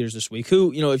got St. Peter's this week,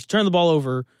 who, if you turn the ball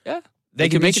over, they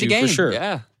can make beat it a you game. for sure.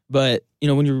 Yeah. But,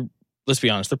 when you're... Let's be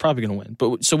honest, they're probably going to win.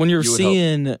 But so when you're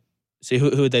seeing... See,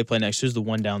 who would they play next? Who's the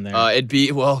one down there? That's the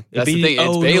thing.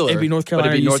 It's Baylor. It'd be North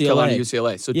Carolina, North Carolina,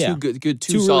 UCLA. So yeah.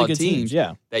 two solid really teams.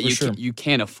 Yeah, that you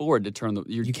can't afford to turn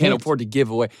you can't afford to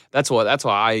give away. That's why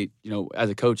I,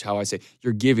 as a coach, how I say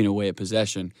you're giving away a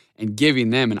possession and giving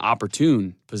them an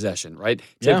opportune possession, right?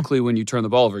 Yeah. Typically, when you turn the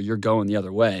ball over, you're going the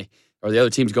other way, or the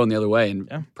other team's going the other way,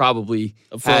 and probably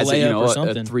has a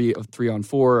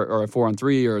 3-on-4 or a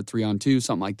 4-on-3 or a 3-on-2,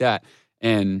 something like that,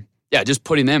 and. Yeah, just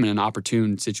putting them in an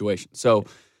opportune situation. So,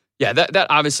 yeah, that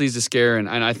obviously is a scare, and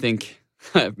I think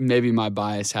maybe my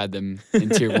bias had them in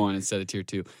Tier 1 instead of Tier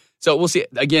 2. So we'll see.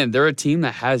 Again, they're a team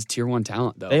that has Tier 1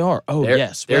 talent, though. They are. Oh,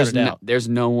 yes. There's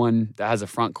no one that has a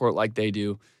front court like they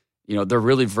do. They're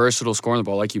really versatile scoring the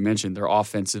ball, like you mentioned. They're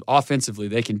offensive. Offensively,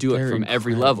 they can do it from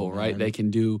every level, right? They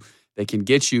can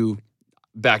get you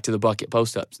back to the bucket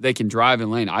post-ups. They can drive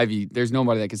in lane. Ivy, there's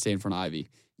nobody that can stay in front of Ivy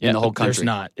in the whole country.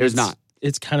 There's not.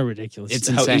 It's kind of ridiculous. It's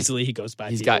how insane. easily he goes by.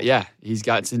 He's got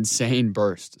this insane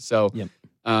burst. So, yep.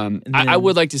 I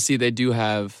would like to see they do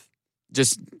have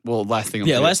last thing.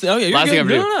 Last thing. Oh yeah, last thing I'm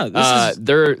doing.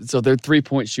 Their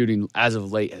 3-point shooting as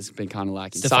of late has been kind of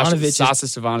lacking. Sasha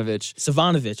Stefanovic.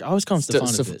 Savanovic. I always call him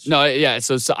Stefanovic. No, yeah.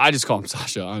 So I just call him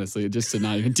Sasha, honestly, just to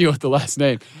not even deal with the last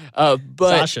name. But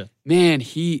Sasha, man,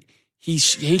 he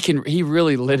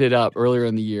really lit it up earlier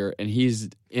in the year, and he's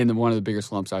in one of the bigger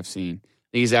slumps I've seen.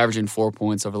 I think he's averaging 4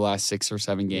 points over the last 6 or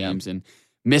 7 games and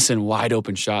missing wide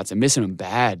open shots and missing them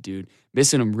bad, dude.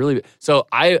 Missing them really bad. So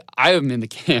I am in the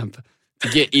camp to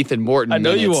get Ethan Morton. I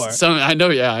know minutes. you are.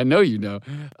 I know you know.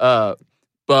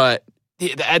 But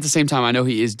at the same time, I know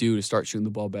he is due to start shooting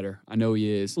the ball better. I know he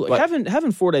is. Look,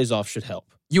 having 4 days off should help.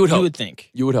 You would hope. You would think.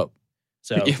 You would hope.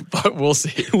 So, but we'll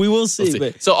see. We will see.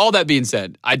 But so all that being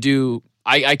said, I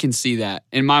can see that.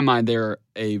 In my mind, they're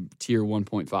a Tier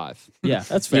 1.5. Yeah,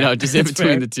 that's fair. Just in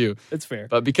between the two. That's fair.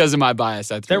 But because of my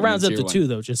bias, I that rounds up to 2,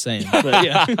 though, just saying. But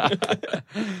yeah.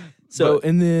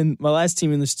 And then my last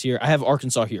team in this tier, I have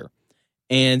Arkansas here.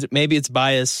 And maybe it's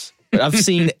bias, but I've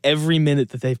seen every minute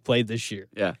that they've played this year.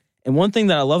 Yeah. And one thing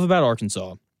that I love about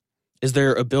Arkansas is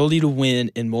their ability to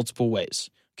win in multiple ways.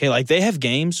 Okay, like they have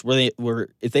games where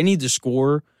if they need to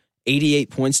score 88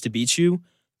 points to beat you,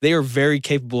 they are very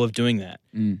capable of doing that.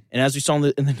 And as we saw in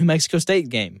the New Mexico State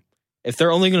game, if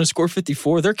they're only going to score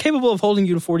 54, they're capable of holding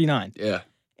you to 49. Yeah.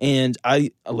 And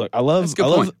I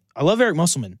love Eric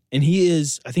Musselman, and I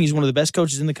think he's one of the best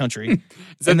coaches in the country.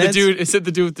 Is it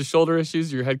the dude with the shoulder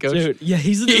issues, your head coach? Dude, yeah,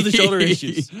 he's the dude with the shoulder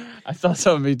issues. I saw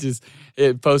something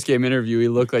post-game interview, he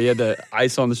looked like he had the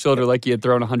ice on the shoulder like he had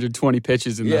thrown 120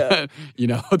 pitches in the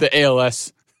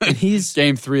ALS. And he's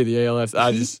Game 3 of the ALS.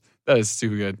 That is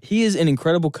too good. He is an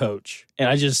incredible coach,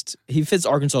 and he fits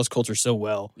Arkansas's culture so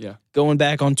well. Yeah. Going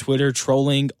back on Twitter,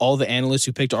 trolling all the analysts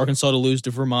who picked Arkansas to lose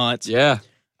to Vermont. Yeah.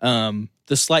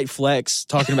 The slight flex,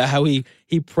 talking about how he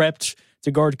prepped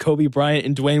to guard Kobe Bryant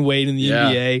and Dwayne Wade in the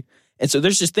NBA. And so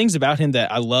there's just things about him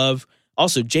that I love.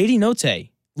 Also, JD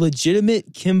Notae,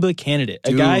 legitimate Kimba candidate.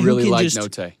 A guy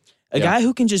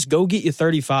who can just go get you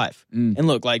 35. And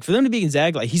look, like for them to beat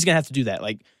Gonzaga, like he's gonna have to do that.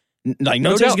 Like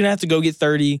Notae's gonna have to go get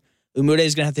 30.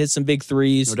 Umude's gonna have to hit some big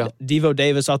threes. No doubt. Devo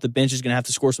Davis off the bench is gonna have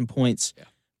to score some points. Yeah.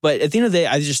 But at the end of the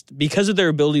day, because of their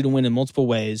ability to win in multiple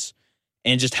ways,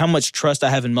 and just how much trust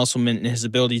I have in Musselman and his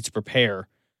ability to prepare,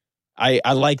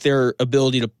 I like their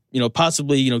ability to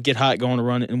possibly get hot, go on a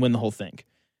run, and win the whole thing.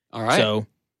 All right. So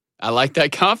I like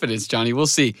that confidence, Johnny. We'll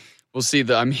see. With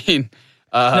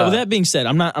that being said,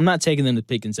 I'm not taking them to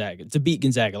beat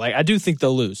Gonzaga. Like I do think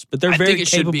they'll lose, but they're very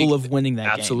capable of winning that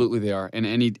game. Absolutely, they are. And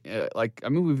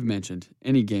we've mentioned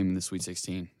any game in the Sweet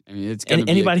 16. I mean, it's going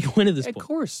to anybody can win at this point.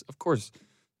 Of course.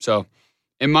 So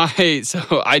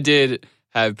I did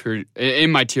have in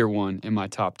my Tier 1, in my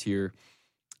top tier,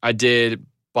 I did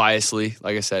biasly,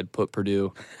 like I said, put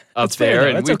Purdue up there,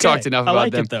 and we've talked enough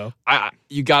about them. It, though.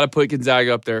 You got to put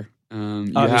Gonzaga up there.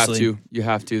 You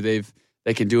have to.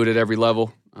 They can do it at every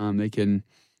level. They can.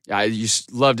 I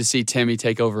just love to see Timmy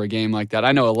take over a game like that.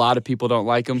 I know a lot of people don't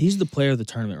like him. He's the player of the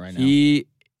tournament right now.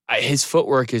 his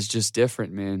footwork is just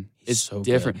different, man. It's so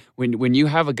different. When you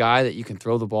have a guy that you can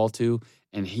throw the ball to,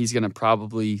 and he's going to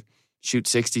probably shoot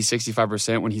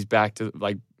 60-65% when he's back to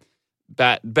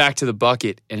back to the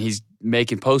bucket, and he's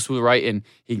making post with right, and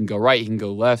he can go right, he can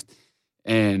go left,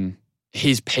 and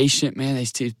he's patient, man.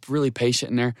 He's really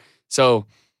patient in there. So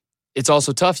it's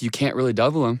also tough. You can't really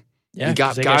double him. Yeah, you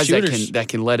got guys that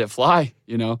can let it fly,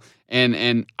 you know.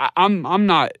 And I'm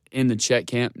not in the Chet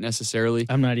camp necessarily.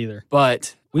 I'm not either.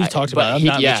 But we've talked about it. I'm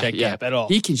not in the Chet camp at all.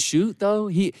 He can shoot though.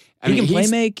 He can play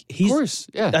make. Of course,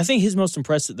 yeah. I think the most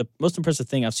impressive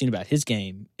thing I've seen about his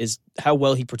game is how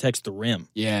well he protects the rim.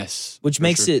 Yes, which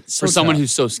makes it so for someone tough.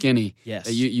 who's so skinny. Yes,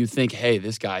 that you think, hey,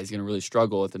 this guy is going to really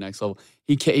struggle at the next level.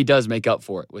 He does make up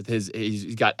for it with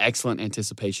he's got excellent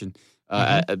anticipation.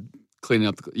 At cleaning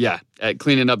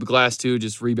up the glass too,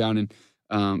 just rebounding.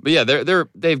 But yeah,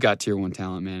 they've got tier 1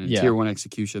 talent, man, and tier 1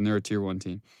 execution. They're a tier 1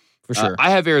 team for sure.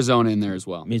 I have Arizona in there as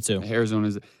well. Me too.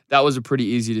 That was a pretty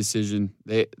easy decision.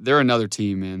 They're another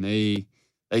team, man. They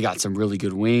got some really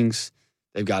good wings.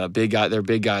 They've got a big guy. Their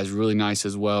big guy is really nice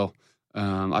as well.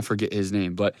 I forget his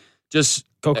name, but just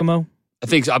Kokomo. I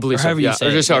believe so. However you say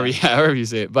it. However you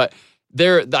say it. But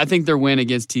I think their win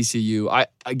against TCU.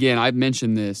 I've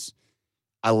mentioned this.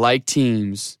 I like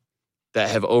teams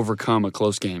that have overcome a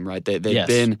close game, right? They've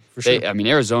been, for sure.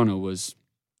 Arizona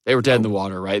they were dead in the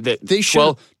water, right? They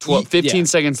should 15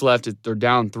 seconds left. They're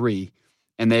down 3,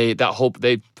 and they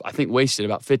I think wasted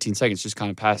about 15 seconds just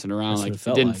kind of passing around. That's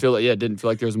Like didn't feel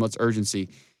like there was much urgency.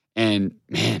 And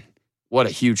man, what a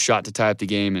huge shot to tie up the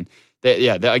game. And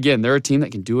they're a team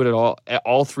that can do it at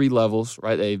all 3 levels,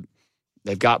 right?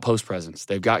 They've got post presence.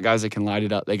 They've got guys that can light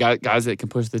it up. They got guys that can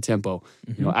push the tempo.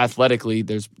 You know, athletically,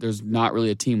 there's not really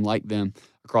a team like them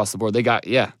across the board.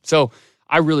 So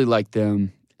I really like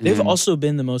them. They've also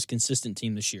been the most consistent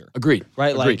team this year. Agreed.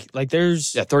 Right? Agreed. Like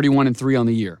there's 31-3 on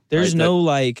the year. There's no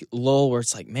lull where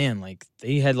it's like, man, like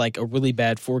they had like a really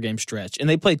bad 4-game stretch, and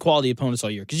they played quality opponents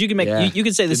all year. Because you can you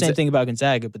can say the same thing about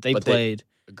Gonzaga, but they played.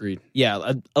 Agreed.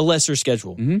 Yeah, a lesser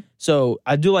schedule. Mm-hmm. So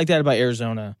I do like that about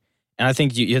Arizona. And I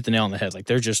think you hit the nail on the head. Like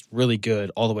they're just really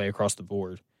good all the way across the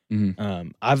board. Mm-hmm.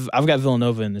 I've got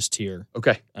Villanova in this tier.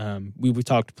 Okay. We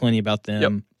talked plenty about them.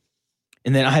 Yep.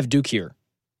 And then I have Duke here.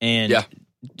 And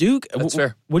Duke. That's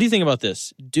fair. What do you think about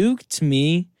this? Duke to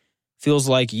me feels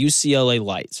like UCLA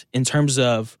light in terms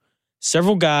of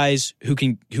several guys who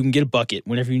can get a bucket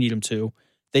whenever you need them to.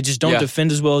 They just don't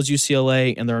defend as well as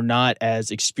UCLA, and they're not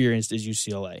as experienced as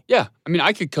UCLA. Yeah, I mean,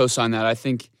 I could co-sign that. I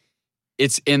think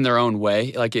it's in their own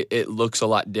way. Like it looks a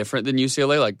lot different than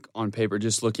UCLA. Like on paper,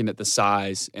 just looking at the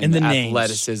size and the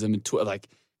athleticism and like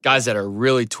guys that are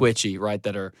really twitchy, right?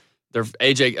 They're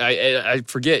AJ. I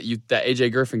forget that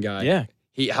AJ Griffin guy. Yeah,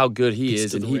 how good he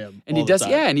is, and he does.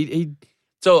 Yeah, and he.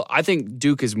 So I think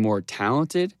Duke is more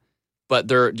talented, but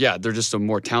they're just a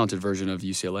more talented version of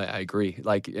UCLA. I agree.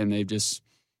 Like, and they just.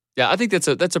 Yeah, I think that's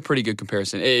a pretty good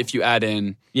comparison. If you add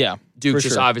in, Duke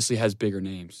just obviously has bigger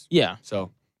names. Yeah,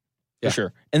 so. Yeah. For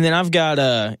sure. And then I've got,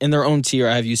 in their own tier,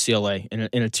 I have UCLA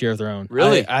in a tier of their own.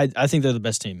 Really? I think they're the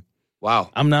best team.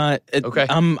 Wow. I'm not. Okay.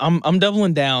 I'm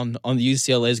doubling down on the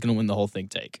UCLA is going to win the whole thing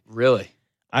take. Really?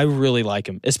 I really like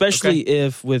him, especially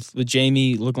if with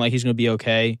Jamie looking like he's going to be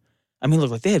okay. I mean,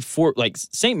 look, like they had 4, like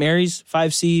St. Mary's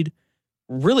 5 seed,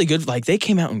 really good. Like they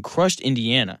came out and crushed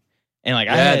Indiana. And like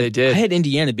they did. I had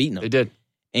Indiana beating them. They did.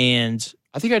 And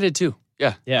I think I did too.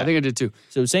 Yeah, I think I did too.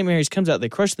 So St. Mary's comes out, they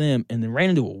crush them, and then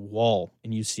ran into a wall in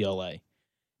UCLA.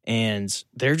 And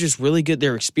they're just really good.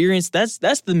 Their experience, that's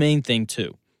the main thing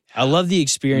too. I love the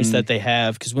experience that they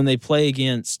have because when they play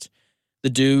against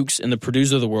the Dukes and the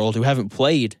Purdues of the world who haven't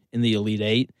played in the Elite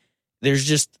Eight, there's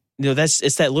just,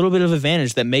 it's that little bit of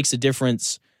advantage that makes a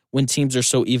difference when teams are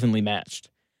so evenly matched.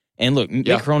 And look,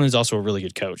 Mick Cronin's also a really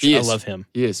good coach. I love him.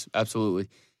 He is, absolutely.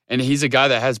 And he's a guy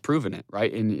that has proven it,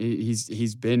 right? And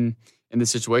he's been in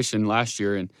this situation last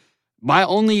year. And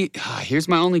here's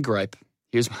my only gripe.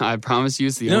 I promise you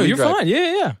it's the only gripe. No, you're fine.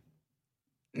 Yeah.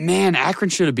 Man, Akron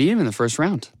should have beat him in the first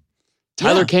round.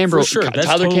 Tyler Campbell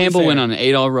went on an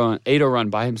 8-0 run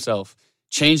by himself.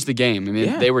 Changed the game. I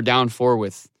mean, they were down 4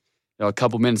 with a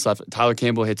couple minutes left. Tyler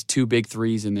Campbell hits 2 big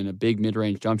threes and then a big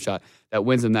mid-range jump shot that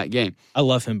wins them that game. I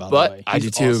love him, by the way. I do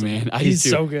too, man. He's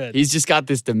so good. He's just got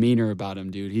this demeanor about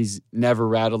him, dude. He's never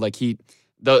rattled. Like in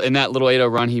that little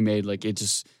 8-0 run he made, like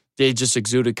they just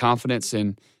exuded confidence,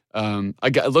 and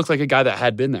it looked like a guy that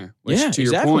had been there. Which, to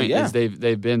your point, is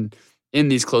they've been in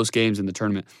these close games in the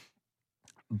tournament.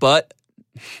 But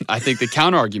I think the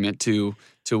counter argument to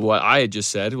what I had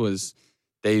just said was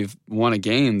they've won a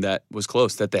game that was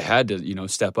close, that they had to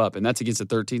step up, and that's against a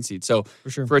 13 seed. So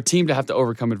for a team to have to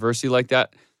overcome adversity like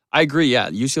that, I agree. Yeah,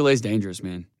 UCLA is dangerous,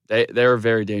 man. They're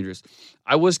very dangerous.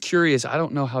 I was curious. I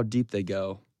don't know how deep they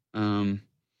go.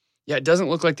 Yeah, it doesn't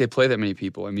look like they play that many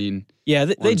people. I mean, yeah,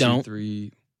 they 1, 2, don't.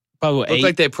 3. Probably Look 8.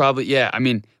 like they probably. Yeah, I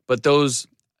mean, but those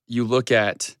you look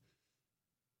at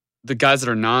the guys that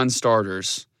are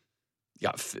non-starters.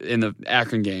 Got in the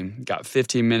Akron game, got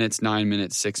 15 minutes, 9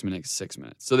 minutes, 6 minutes, 6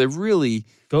 minutes. So they really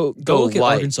Go look at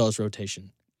light. Arkansas's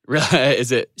rotation.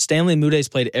 Is it Stanley Mude's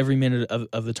played every minute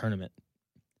of the tournament.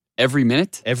 every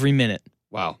minute? Every minute.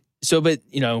 Wow. So, but,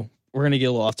 we're going to get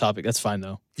a little off topic. That's fine,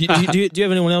 though. Do you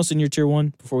have anyone else in your tier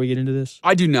 1 before we get into this?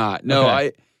 I do not. No,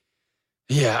 Okay.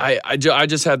 I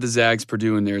just have the Zags,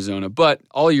 Purdue, and Arizona. But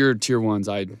all your tier 1s,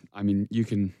 I mean, you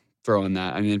can throw in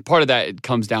that. I mean, part of that, it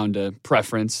comes down to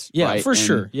preference. Yeah, right? for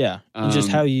sure. Yeah. And just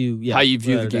how you view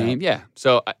the let it game. out. Yeah.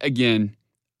 So, again,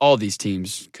 all these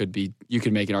teams you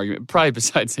could make an argument, probably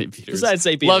besides St. Peter's. Besides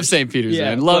St. Peter's. Love St. Peter's, Yeah,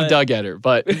 man. Love but- Doug Etter.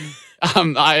 But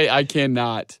I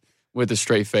cannot, with a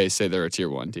straight face, say they're a tier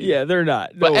 1 team. Yeah, they're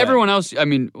not. But No way. everyone else, I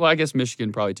mean, well, I guess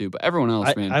Michigan probably too, but everyone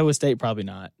else, man. Iowa State, probably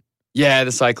not. Yeah,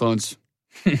 the Cyclones.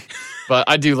 But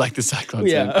I do like the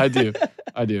Cyclones. Yeah. Man.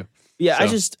 I do. Yeah,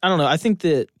 So. I don't know. I think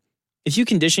that if you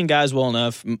condition guys well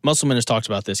enough, Musselman has talked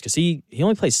about this because he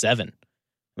only plays 7.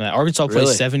 I mean, Arkansas Really?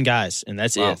 plays 7 guys, and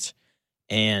that's Wow. it.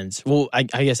 And, well, I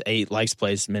guess 8 likes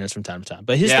plays minutes from time to time.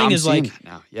 But his Yeah, thing I'm is seeing like, that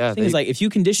now. Yeah, thing is like, if you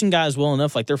condition guys well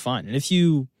enough, like they're fine. And if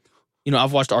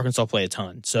I've watched Arkansas play a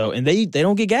ton. So, and they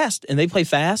don't get gassed and they play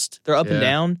fast. They're up and Yeah.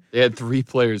 down. they had 3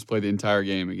 players play the entire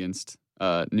game against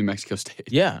New Mexico State.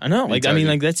 Yeah, I know. Like, I mean,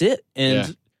 Entire like that's it.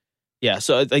 And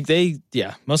so like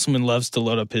Musselman loves to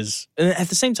load up his, and at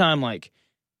the same time, like,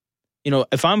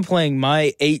 if I'm playing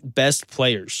my 8 best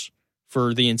players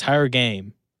for the entire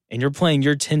game and you're playing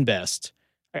your 10 best,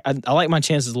 I like my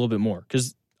chances a little bit more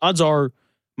because odds are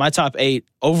my top 8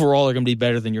 overall are going to be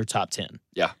better than your top 10.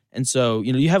 Yeah. And so,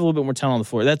 you have a little bit more talent on the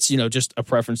floor. That's, just a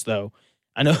preference though.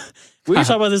 I know we were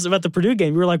talking about this about the Purdue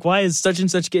game. We were like, why is such and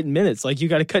such getting minutes? Like, you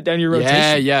got to cut down your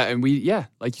rotation. Yeah, and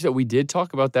like you said, we did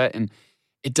talk about that, and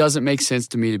it doesn't make sense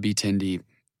to me to be 10 deep.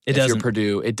 It if doesn't. you're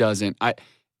Purdue, it doesn't.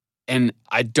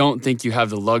 I don't think you have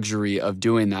the luxury of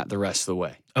doing that the rest of the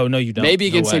way. Oh, no, you don't. Maybe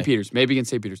No against way. St. Peter's. Maybe against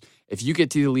St. Peter's. If you get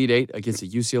to the Elite 8 against a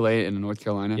UCLA and a North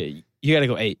Carolina, Yeah, you got to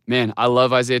go 8. man, I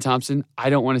love Isaiah Thompson. I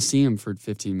don't want to see him for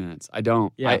 15 minutes. I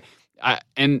don't. Yeah.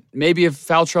 And maybe if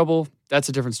foul trouble, that's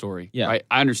a different story. Yeah. Right?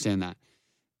 I understand that.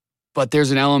 But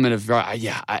there's an element of,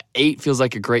 8 feels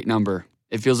like a great number.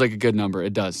 It feels like a good number.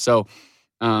 It does. So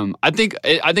I think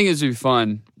this would be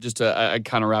fun, just to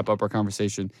kind of wrap up our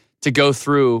conversation, to go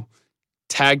through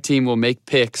tag team. We'll make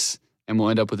picks and we'll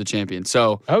end up with a champion.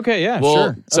 So Okay, yeah, Well,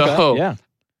 sure. so- Okay, yeah.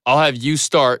 I'll have you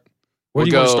start. Where We'll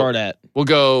do you want to go- start at? We'll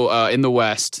go in the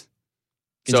West.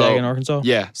 Gonzaga and Arkansas?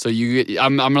 Yeah, so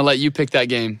I'm going to let you pick that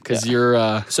game because you're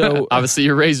So- obviously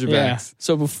you're Razorbacks. Yeah.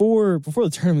 So before the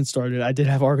tournament started, I did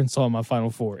have Arkansas in my Final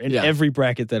Four in Yeah. every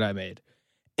bracket that I made.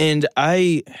 And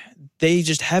they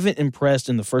just haven't impressed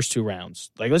in the first 2 rounds.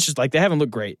 Like, they haven't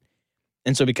looked great.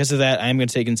 And so because of that, I am going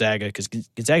to take Gonzaga because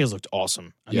Gonzaga's looked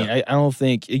awesome. I mean, I don't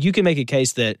think you can make a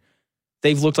case that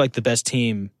they've looked like the best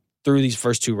team through these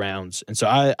first 2 rounds. And so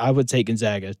I would take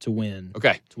Gonzaga to win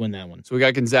Okay, that one. so we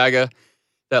got Gonzaga.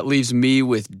 That leaves me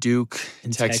with Duke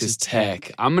And Texas Texas Tech.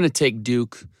 Tech. I'm going to take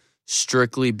Duke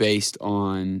strictly based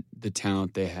on the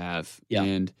talent they have. Yeah.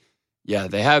 And yeah,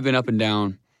 they have been up and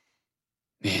down.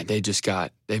 Man, they've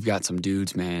got some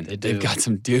dudes, man. They do. They've got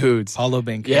some dudes. Paulo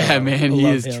Banchero. Yeah, man, he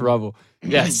Love is him. trouble.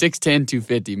 Yeah, 6'10",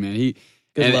 250, man.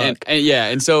 Good luck.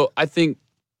 And so I think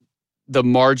the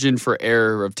margin for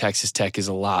error of Texas Tech is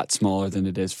a lot smaller than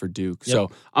it is for Duke. Yep.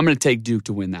 So I'm going to take Duke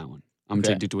to win that one. I'm going to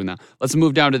Okay. take Duke to win that. Let's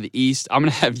move down to the East. I'm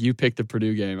going to have you pick the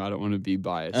Purdue game. I don't want to be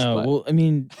biased. Oh, but- well, I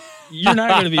mean, you're not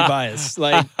going to be biased.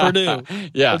 Like, Purdue.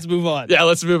 Yeah. Let's move on. Yeah,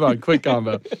 let's move on. Quick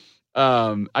combo.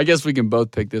 I guess we can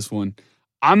both pick this one.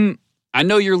 I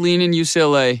know you're leaning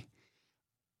UCLA.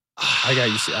 I got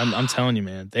you. I'm telling you,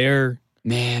 man. They're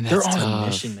Man, they're that's on tough. a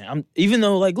mission, man. Even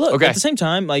though, like, look, Okay. at the same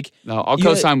time, like, No, I'll You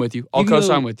co-sign with you. I'll you can go-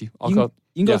 co-sign with you. you can go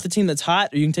yeah. with the team that's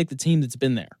hot, or you can take the team that's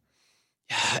been there.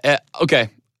 Okay.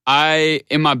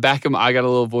 In my back of I got a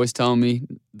little voice telling me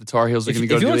the Tar Heels are If, going to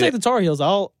go if you do want to it. take the Tar Heels,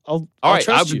 I'll All right, I'm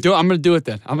trust you. going to do it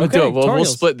then. I'm going to Okay, do it. Tar We'll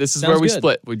Heels. split. This is Sounds where we good.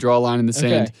 split. We draw a line in the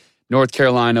sand. Okay. North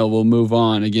Carolina will move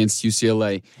on against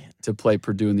UCLA to play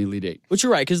Purdue in the Elite Eight. Which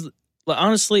you're right, because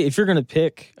honestly, if you're going to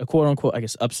pick a quote unquote, I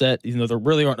guess, upset, even though there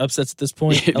really aren't upsets at this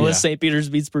point, Yeah. unless St. Peter's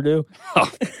beats Purdue.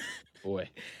 Oh, boy.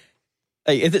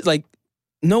 Like,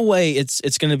 no way it's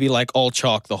going to be like all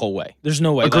chalk the whole way. There's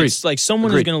no way. Agreed. Like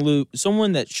someone is Agreed. going to lose.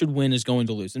 Someone that should win is going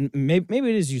to lose, and maybe it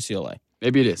is UCLA.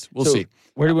 Maybe it is. We'll So, see.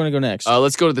 Where do we want to go next?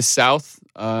 Let's go to the South.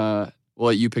 We'll We'll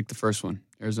let you pick the first one.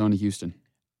 Arizona, Houston.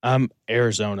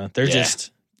 Arizona. They're just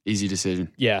easy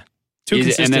decision. Too Easy.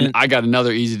 consistent. And then I got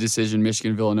another easy decision,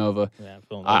 Michigan, Villanova. Yeah,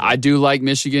 Villanova. I do like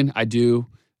Michigan. I do,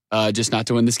 just not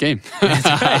to win this game.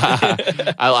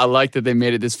 I like that they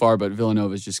made it this far, but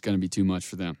Villanova is just going to be too much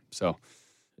for them. So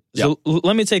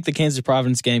let me take the Kansas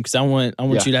Providence game because I want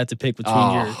you to have to pick between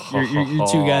your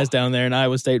two guys down there in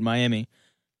Iowa State and Miami.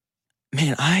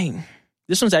 Man,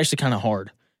 this one's actually kind of hard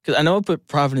because I know I put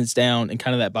Providence down in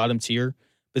kind of that bottom tier,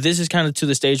 but this is kind of to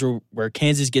the stage where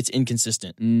Kansas gets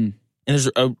inconsistent. And there's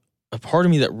a part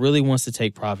of me that really wants to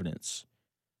take Providence.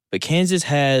 But Kansas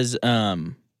has,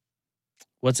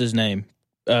 what's his name?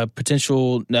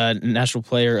 Potential National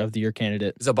Player of the Year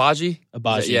candidate. Is Abaji?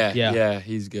 Yeah,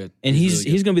 he's good. And he's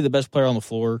really going to be the best player on the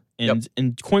floor. And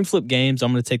in coin flip games,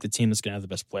 I'm going to take the team that's going to have the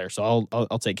best player. So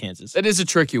I'll take Kansas. That is a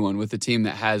tricky one with the team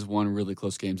that has won really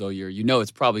close games all year. You know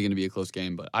it's probably going to be a close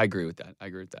game, but I agree with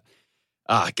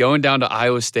that. Going down to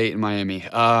Iowa State and Miami.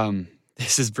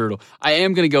 This is brutal. I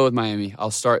am going to go with Miami. I'll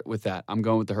start with that. I'm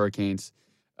going with the Hurricanes.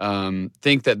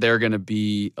 Think that they're going to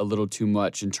be a little too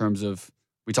much in terms of,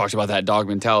 we talked about that dog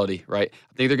mentality, right?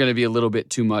 I think they're going to be a little bit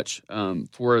too much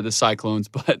for the Cyclones,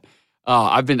 but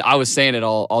I was saying it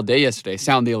all day yesterday.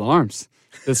 Sound the alarms.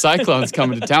 The Cyclones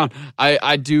coming to town.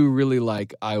 I do really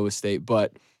like Iowa State,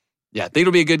 but yeah, I think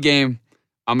it'll be a good game.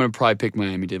 I'm going to probably pick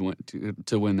Miami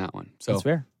to win that one. So that's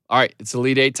fair. All right, it's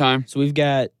Elite Eight time. So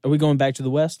are we going back to the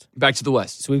West? Back to the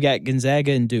West. So we've got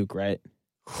Gonzaga and Duke, right?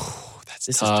 This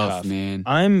is tough, man.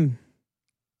 I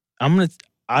want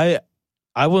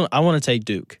to take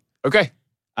Duke. Okay.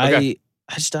 I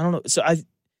don't know. So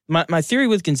my theory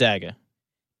with Gonzaga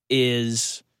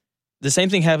is the same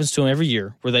thing happens to them every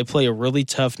year, where they play a really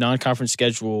tough non-conference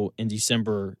schedule in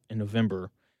December and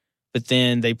November, but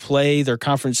then they play their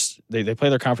conference. They play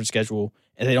their conference schedule,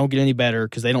 and they don't get any better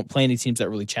because they don't play any teams that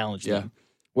really challenge them.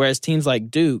 Whereas teams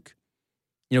like Duke,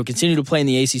 continue to play in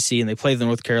the ACC, and they play the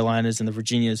North Carolinas and the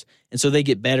Virginias, and so they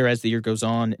get better as the year goes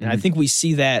on. And I think we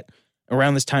see that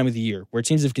around this time of the year, where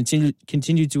teams have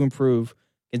continued to improve.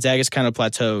 Gonzaga's kind of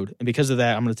plateaued, and because of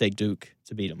that, I'm going to take Duke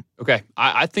to beat them. Okay,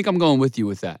 I think I'm going with you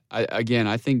with that.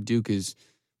 I think Duke is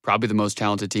probably the most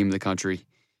talented team in the country,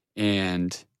 and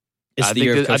it's the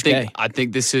year of Coach K. I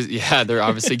think this is they're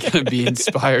obviously going to be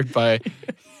inspired by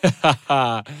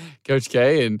Coach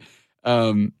K, and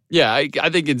I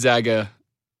think Gonzaga.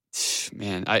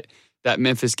 Man, that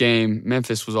Memphis game,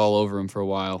 Memphis was all over him for a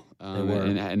while,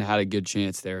 and had a good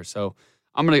chance there. So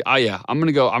I'm gonna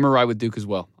ride with Duke as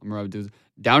well. I'm gonna ride with Duke.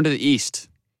 Down to the East,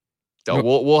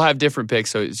 we'll have different picks.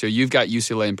 So you've got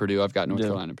UCLA and Purdue. I've got North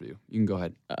Carolina and Purdue. You can go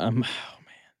ahead. Oh man,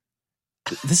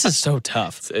 this is so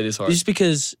tough. It is hard, just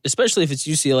because, especially if it's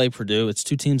UCLA Purdue, it's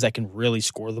two teams that can really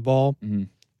score the ball. Mm-hmm.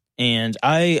 And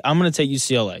I'm gonna take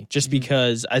UCLA just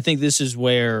because I think this is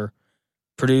where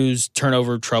Purdue's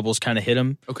turnover troubles kind of hit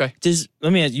them. Okay.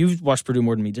 Let me ask, you've watched Purdue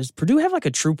more than me. Does Purdue have like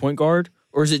a true point guard,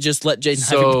 or is it just let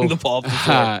Jaden Ivey bring the ball up the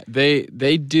floor?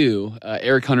 They do.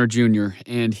 Eric Hunter Jr.,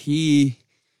 and he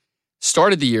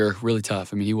started the year really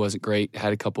tough. I mean, he wasn't great.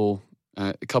 Had a couple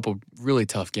really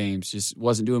tough games. Just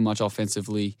wasn't doing much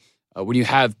offensively. When you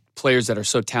have players that are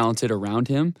so talented around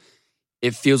him,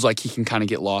 it feels like he can kind of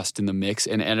get lost in the mix.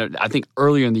 And I think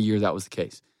earlier in the year that was the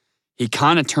case. He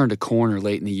kind of turned a corner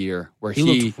late in the year where he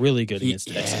looked really good against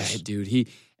Texas. Yeah, dude.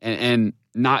 And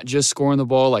not just scoring the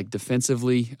ball, like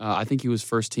defensively. I think he was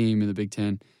first team in the Big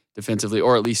Ten defensively,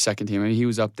 or at least second team. I mean, he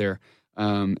was up there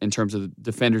in terms of the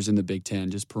defenders in the Big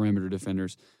Ten, just perimeter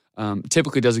defenders.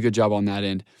 Typically does a good job on that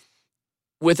end.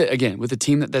 With a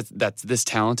team that's this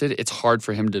talented, it's hard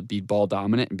for him to be ball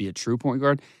dominant and be a true point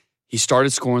guard. He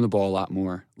started scoring the ball a lot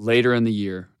more later in the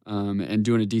year and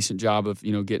doing a decent job of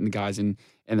getting the guys in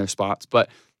their spots, but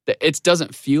it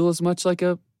doesn't feel as much like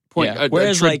a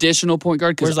traditional point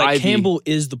guard. Whereas Campbell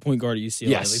is the point guard at UCLA.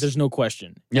 Yes. Like, there's no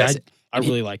question. Yes. I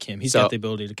really like him. He's got the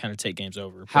ability to kind of take games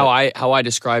over. How I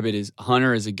describe it is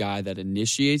Hunter is a guy that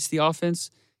initiates the offense.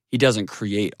 He doesn't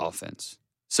create offense.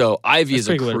 So Ivy is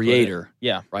a creator.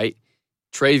 Yeah. Right?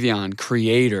 Travion,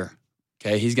 creator.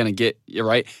 Okay, he's gonna get you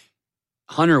right.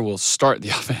 Hunter will start the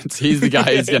offense. He's the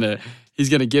guy who's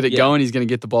gonna get it going. He's gonna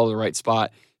get the ball to the right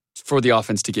spot for the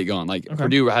offense to get going. Like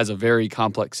Purdue has a very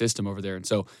complex system over there, and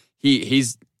so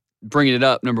he's bringing it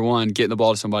up. Number one, getting the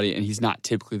ball to somebody, and he's not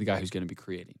typically the guy who's going to be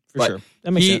creating. For sure,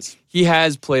 that makes sense. He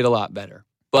has played a lot better,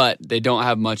 but they don't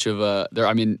have much of a.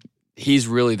 He's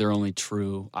really their only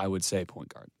true, I would say,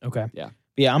 point guard. Okay, yeah.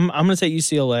 I'm going to take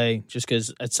UCLA just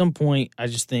because at some point I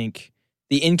just think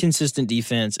the inconsistent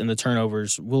defense and the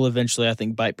turnovers will eventually, I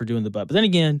think, bite Purdue in the butt. But then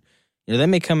again, they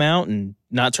may come out and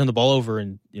not turn the ball over.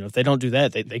 And, if they don't do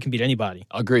that, they can beat anybody.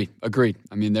 Agreed.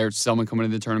 I mean, there's someone coming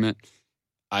into the tournament.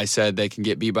 I said they can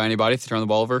get beat by anybody if they turn the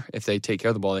ball over. If they take care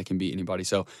of the ball, they can beat anybody.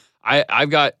 So I've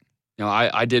got,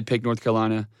 I did pick North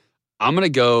Carolina. I'm going to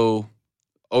go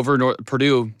over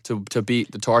Purdue to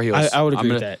beat the Tar Heels. I would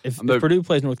agree with that. If Purdue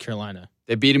plays North Carolina.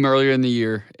 They beat them earlier in the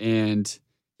year. And,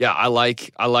 yeah, I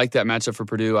like that matchup for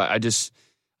Purdue. I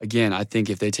think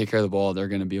if they take care of the ball, they're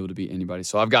going to be able to beat anybody.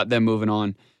 So I've got them moving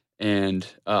on and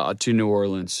to New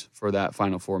Orleans for that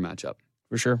Final Four matchup.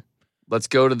 For sure. Let's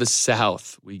go to the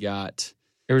South. We got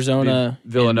Arizona,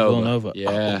 Villanova.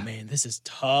 Yeah. Oh, man, this is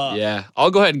tough. Yeah.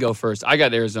 I'll go ahead and go first. I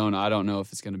got Arizona. I don't know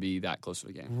if it's going to be that close of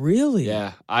a game. Really?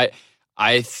 Yeah.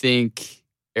 I think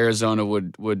Arizona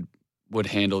would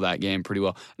handle that game pretty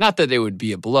well. Not that it would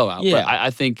be a blowout, but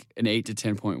I think an 8 to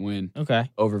 10 point win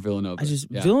over Villanova.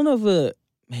 Villanova,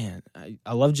 man,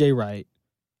 I love Jay Wright.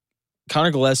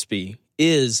 Connor Gillespie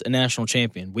is a national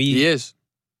champion. He is.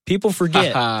 People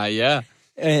forget. Yeah.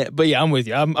 But yeah, I'm with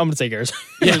you. I'm going to take Arizona.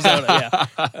 Yeah.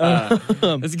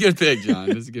 That's a good pick, John.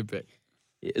 That's a good pick.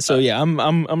 So yeah, I'm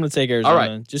going to take Arizona. All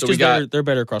right. Just because they're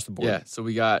better across the board. Yeah. So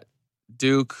we got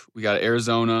Duke. We got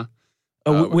Arizona.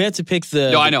 We have to pick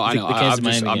the. No, I know. The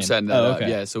Kansas-Miami I'm game. setting that up.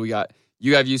 Yeah. So you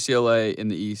have UCLA in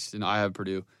the East, and I have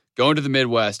Purdue. Going to the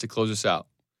Midwest to close us out.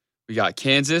 We got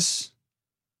Kansas.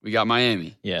 We got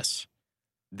Miami. Yes.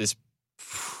 This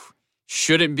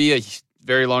shouldn't be a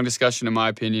very long discussion, in my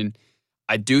opinion.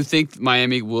 I do think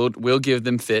Miami will give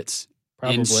them fits.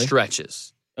 Probably. In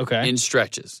stretches. Okay. In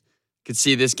stretches. Could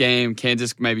see this game.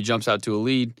 Kansas maybe jumps out to a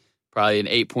lead, probably an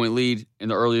 8-point lead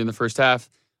early in the first half.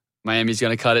 Miami's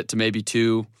going to cut it to maybe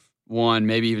 2-1,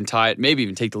 maybe even tie it, maybe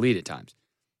even take the lead at times.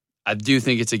 I do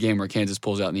think it's a game where Kansas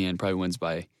pulls out in the end, probably wins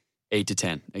by 8 to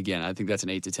 10. Again, I think that's an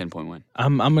 8 to 10 point win.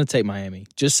 I'm going to take Miami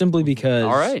just simply because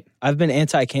all right. I've been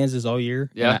anti-Kansas all year.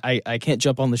 Yeah. I can't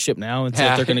jump on the ship now and say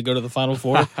if they're going to go to the Final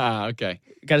Four. Okay.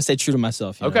 Got to stay true to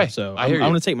myself. Okay. So I'm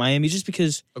going to take Miami just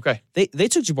because they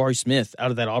took Jabari Smith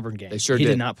out of that Auburn game. They sure did. He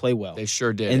did did not play well. They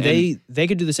sure did. And they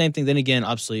could do the same thing. Then again,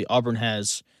 obviously, Auburn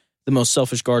has the most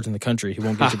selfish guards in the country who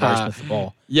won't give Jabari Smith the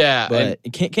ball. Yeah. But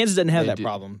Kansas doesn't have that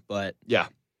problem. But yeah.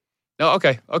 No,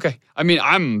 okay. I mean,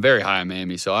 I'm very high on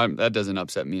Miami, so that doesn't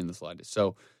upset me in the slightest.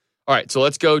 So, all right, so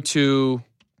let's go to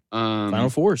Final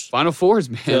Fours. Final Fours,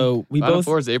 man. So Final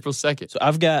Fours, April 2nd. So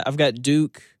I've got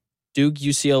Duke,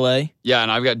 UCLA. Yeah,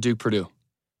 and I've got Duke, Purdue.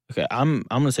 Okay, I'm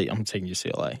taking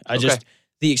UCLA.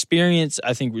 The experience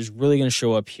I think was really going to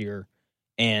show up here,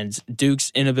 and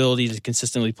Duke's inability to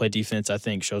consistently play defense I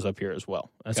think shows up here as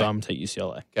well. That's why I'm going to take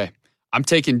UCLA. Okay, I'm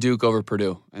taking Duke over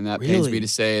Purdue, and that pains me to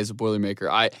say as a Boilermaker.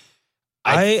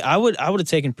 I would have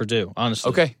taken Purdue, honestly.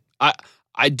 Okay.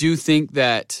 I do think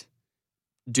that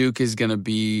Duke is going to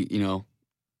be,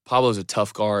 Pablo's a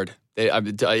tough guard.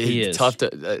 He is. Tough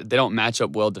they don't match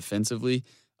up well defensively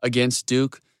against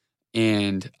Duke,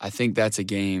 and I think that's a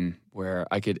game where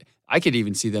I could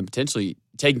even see them potentially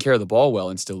taking care of the ball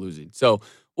well and still losing. So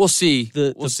we'll see.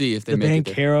 We'll see if they make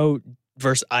it. Banchero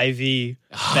versus Ivy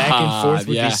back and forth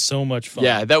would be so much fun.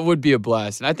 Yeah, that would be a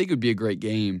blast, and I think it would be a great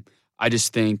game. I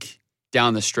just think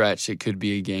down the stretch, it could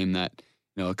be a game that,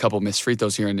 a couple missed free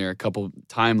throws here and there, a couple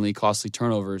timely, costly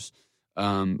turnovers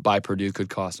by Purdue could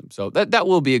cost them. So that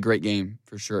will be a great game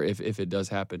for sure if it does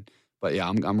happen. But yeah,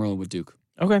 I'm rolling with Duke.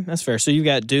 Okay, that's fair. So you've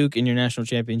got Duke in your national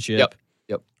championship.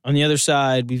 Yep. On the other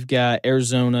side, we've got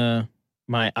Arizona.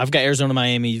 I've got Arizona,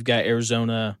 Miami. You've got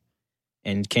Arizona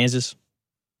and Kansas.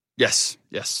 Yes.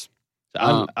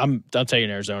 So I'm taking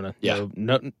Arizona. Yeah.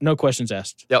 No questions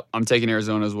asked. Yep, I'm taking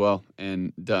Arizona as well,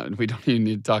 and we don't even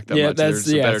need to talk that much.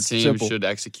 There's a better team. Simple. Should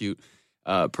execute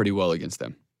pretty well against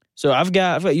them. So I've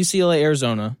got UCLA,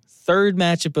 Arizona, third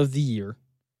matchup of the year.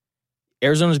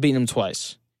 Arizona's beaten them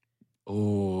twice.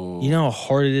 Oh, you know how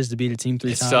hard it is to beat a team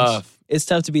three times. Tough. It's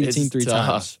tough to beat a team three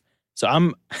times. So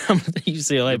I'm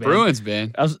UCLA. The Bruins,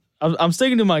 man. I'm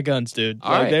sticking to my guns, dude.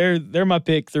 All right. They're my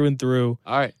pick through and through.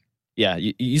 All right. Yeah,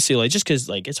 UCLA, just because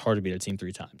it's hard to beat a team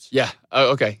three times. Yeah.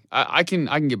 Okay. I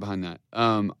can get behind that.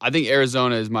 I think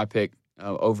Arizona is my pick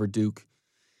over Duke,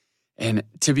 and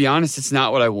to be honest, it's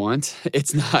not what I want.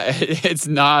 It's not. It's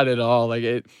not at all. Like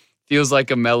it feels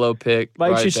like a mellow pick.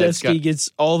 Mike Krzyzewski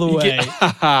gets all the way.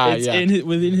 It's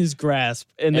within his grasp,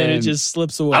 and then it just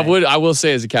slips away. I will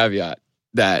say as a caveat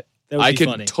that I could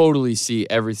funny. totally see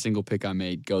every single pick I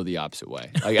made go the opposite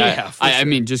way. Like sure. I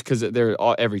mean, just because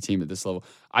every team at this level,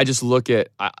 I just look at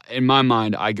in my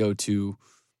mind, I go to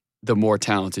the more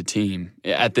talented team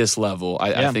at this level.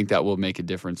 I think that will make a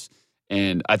difference,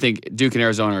 and I think Duke and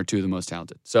Arizona are two of the most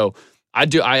talented. So I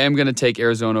am going to take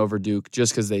Arizona over Duke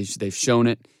just because they've shown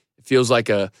it. It feels like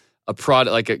a a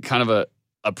product, like a kind of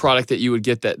a product that you would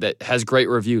get that has great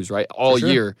reviews, right? All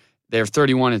year, they're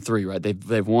 31-3, right?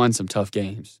 They've won some tough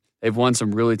games. They've won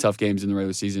some really tough games in the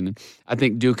regular season. And I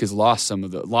think Duke has lost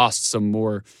some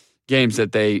more games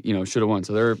that they, should have won.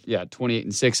 So they're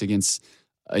 28-6 against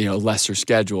lesser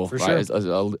schedule, For right?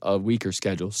 sure. A weaker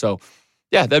schedule. So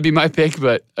yeah, that'd be my pick.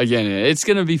 But again, it's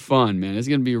gonna be fun, man. It's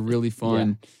gonna be a really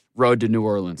fun road to New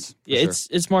Orleans. Yeah,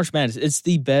 it's March Madness. It's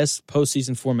the best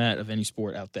postseason format of any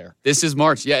sport out there. This is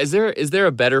March. Yeah, is there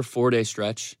a better 4-day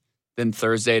stretch than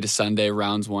Thursday to Sunday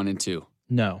rounds 1 and 2?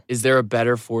 No. Is there a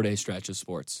better 4-day stretch of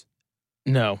sports?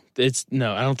 No. I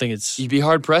don't think it's. You'd be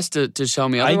hard pressed to tell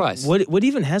me otherwise. What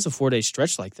even has a 4-day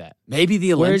stretch like that? Maybe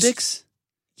the Olympics?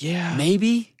 Yeah.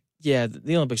 Maybe? Yeah,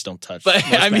 the Olympics don't touch. But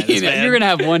March Madness, man. you're gonna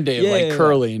have one day of like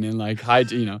curling and like high.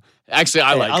 Actually,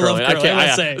 I like curling. love curling.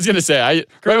 I was gonna say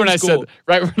right when I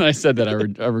said that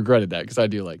I regretted that because I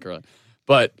do like curling.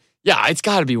 But yeah, it's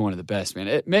got to be one of the best,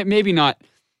 man. Maybe not.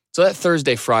 So that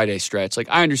Thursday Friday stretch, like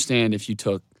I understand if you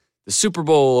took the Super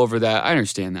Bowl over that, I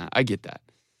understand that. I get that.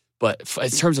 But in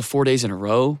terms of 4 days in a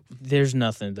row, there's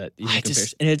nothing that even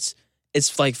compares. And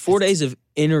it's like 4 days of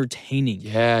entertaining.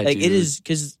 Yeah, like dude. it is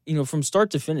because from start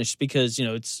to finish because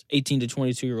it's 18 to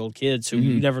 22-year-old kids who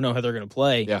you never know how they're going to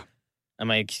play. Yeah, I'm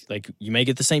like you may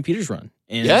get the St. Peter's run,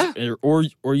 and or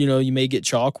you may get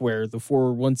chalk where the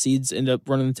 4-1 seeds end up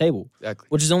running the table. Exactly,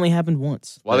 which has only happened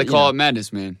once. Why they call it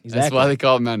madness, man? Exactly. That's why they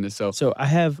call it madness. So I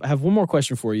have one more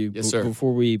question for you. Yes, sir.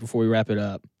 Before we wap it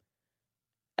up.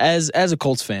 As a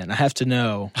Colts fan, I have to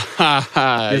know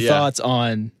your thoughts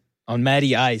on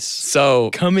Matty Ice. So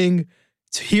coming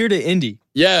here to Indy.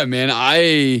 Yeah, man.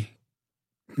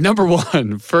 Number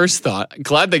one, first thought,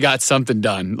 glad they got something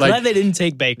done. Glad they didn't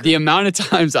take Baker. The amount of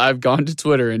times I've gone to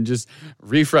Twitter and just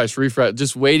refresh,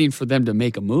 just waiting for them to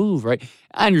make a move, right?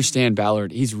 I understand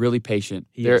Ballard. He's really patient.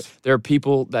 There are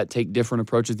people that take different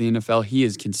approaches to the NFL. He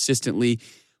is consistently,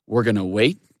 we're going to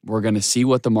wait. We're going to see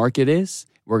what the market is.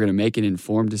 We're going to make an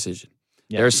informed decision.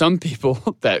 Yeah. There are some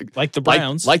people that like the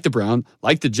Browns, like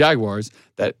the Jaguars,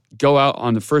 that go out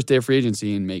on the first day of free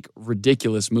agency and make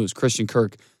ridiculous moves. Christian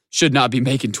Kirk should not be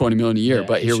making $20 million a year,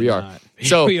 but here we are.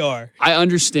 So we are. I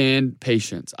understand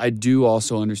patience. I do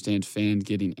also understand fans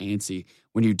getting antsy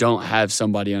when you don't have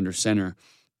somebody under center,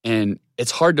 and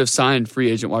it's hard to sign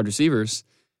free agent wide receivers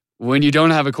when you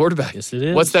don't have a quarterback. Yes, it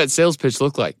is. What's that sales pitch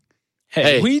look like?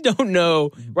 Hey, we don't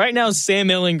know. Right now, Sam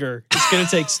Ehlinger is going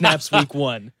to take snaps week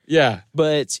 1. Yeah.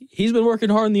 But he's been working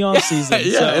hard in the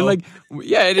offseason.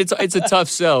 Yeah, and it's a tough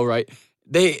sell, right?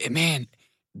 The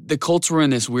Colts were in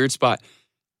this weird spot.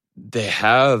 They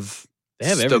have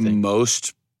the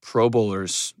most Pro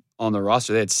Bowlers on the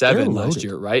roster. They had 7 last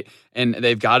year, right? And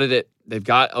they've got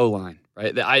O-line,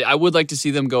 right? I would like to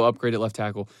see them go upgrade at left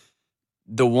tackle.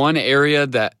 The one area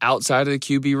that outside of the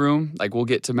QB room, like we'll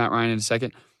get to Matt Ryan in a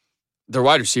second, the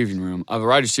wide receiving room, the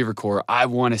wide receiver core, I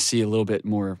want to see a little bit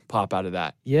more pop out of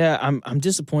that. Yeah, I'm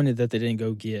disappointed that they didn't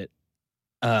go get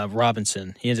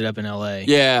Robinson. He ended up in L.A.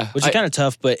 Yeah. Which is kind of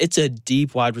tough, but it's a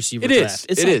deep wide receiver draft.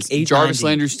 It is. Jarvis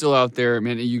Landry's still out there.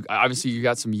 Man, you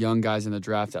got some young guys in the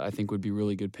draft that I think would be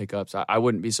really good pickups. I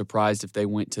wouldn't be surprised if they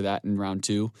went to that in round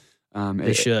 2.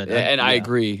 They should. I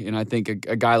agree. And I think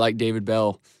a guy like David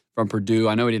Bell from Purdue,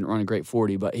 I know he didn't run a great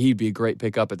 40, but he'd be a great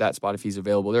pickup at that spot if he's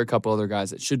available. There are a couple other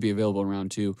guys that should be available in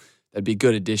round 2 that'd be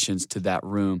good additions to that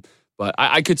room. But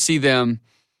I could see them,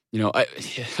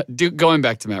 going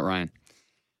back to Matt Ryan.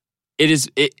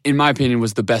 It, in my opinion,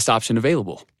 was the best option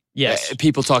available. Yes.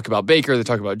 People talk about Baker, they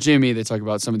talk about Jimmy, they talk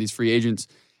about some of these free agents,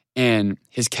 and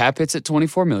his cap hits at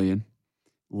 $24 million,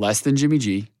 less than Jimmy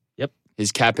G. Yep.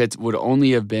 His cap hits would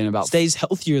only have been about... Stays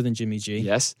healthier than Jimmy G.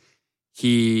 Yes.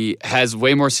 He has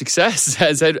way more success,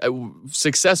 has had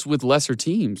success with lesser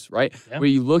teams, right? Yeah. Where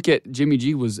you look at Jimmy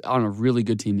G was on a really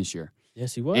good team this year.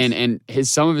 Yes, he was. And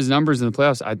some of his numbers in the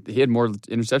playoffs, he had more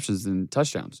interceptions than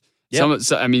touchdowns. Yep.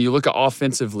 You look at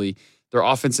offensively, their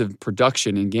offensive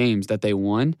production in games that they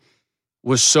won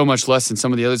was so much less than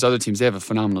some of the other teams. They have a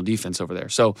phenomenal defense over there.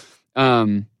 So,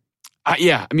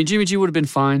 Jimmy G would have been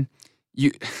fine.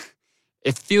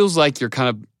 It feels like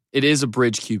it is a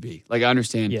bridge QB. Like, I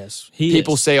understand. Yes.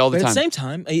 People say all the time. At the same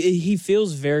time, he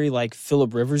feels very like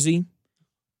Phillip Rivers-y,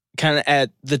 kind of at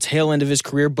the tail end of his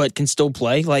career, but can still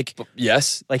play.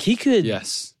 Yes. Like, he could.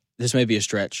 Yes. This may be a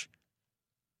stretch.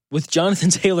 With Jonathan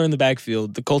Taylor in the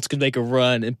backfield, the Colts could make a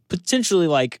run and potentially,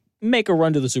 make a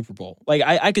run to the Super Bowl.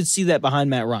 I could see that behind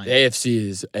Matt Ryan. The AFC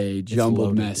is a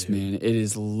jumbled mess, dude. Man. It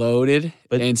is loaded.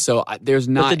 And so there's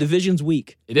not... But the division's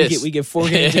weak. It is. We get 4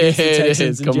 games against the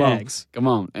Texans and Jags. Come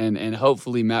on. And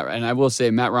hopefully Matt... And I will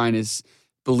say Matt Ryan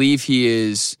believe he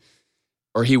is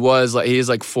or he is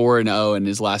like 4-0 in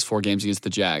his last 4 games against the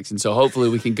Jags. And so hopefully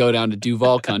we can go down to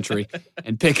Duval country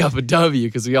and pick up a W,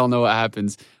 because we all know what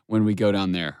happens when we go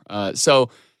down there. So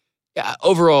yeah,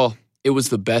 overall, it was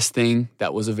the best thing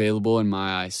that was available in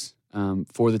my eyes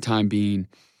for the time being.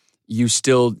 It's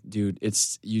a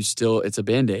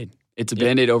Band-Aid. It's a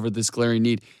Band-Aid over this glaring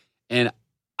need. And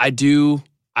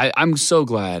I'm so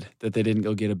glad that they didn't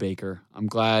go get a Baker. I'm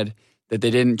glad that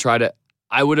they didn't try to.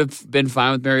 I would have been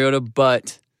fine with Mariota,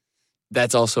 but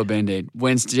that's also a Band-Aid.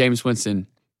 James Winston,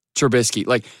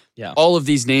 Trubisky, all of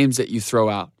these names that you throw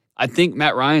out. I think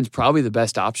Matt Ryan's probably the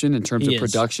best option in terms of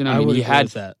production. I mean, he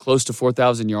had close to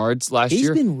 4,000 yards last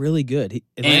year. He's been really good.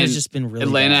 Atlanta's just been really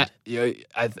bad.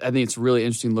 I think it's really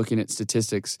interesting looking at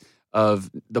statistics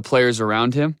of the players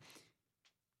around him.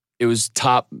 It was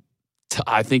top.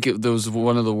 I think it was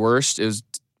one of the worst. It was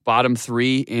bottom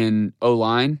 3 in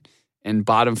O-line and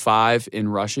bottom 5 in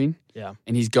rushing. Yeah.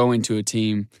 And he's going to a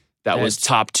team that was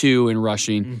top 2 in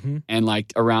rushing and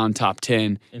around top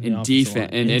 10 in defense.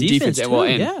 And defense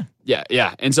too,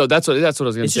 yeah. And so that's what I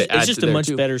was going to say. It's just a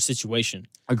much better situation.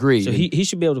 Agreed. So he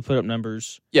should be able to put up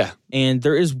numbers. Yeah. And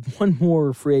there is one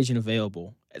more free agent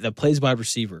available that plays wide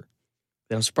receiver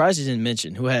that I'm surprised he didn't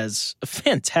mention, who has a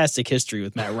fantastic history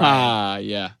with Matt Ryan.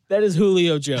 Yeah. That is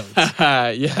Julio Jones.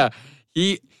 Yeah.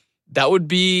 That would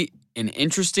be an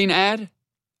interesting ad.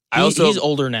 He's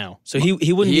older now, so he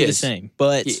wouldn't be the same.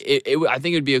 But I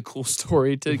think it would be a cool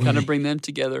story to kind of bring them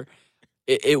together.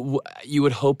 You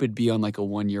would hope it'd be on like a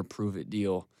 1-year prove-it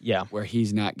deal. Yeah. Where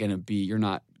you're not going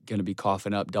to be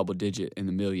coughing up double-digit in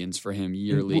the millions for him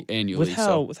annually. With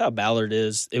how Ballard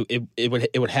is,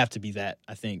 it would have to be that,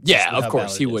 I think. Yeah, of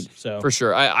course, he would. So. For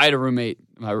sure. I had a roommate,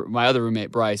 my other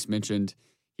roommate, Bryce, mentioned,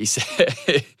 he said,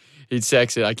 he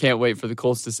texted, I can't wait for the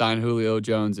Colts to sign Julio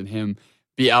Jones and him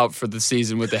be out for the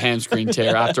season with a hamstring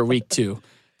tear after week 2.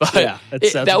 But yeah,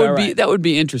 that would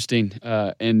be interesting.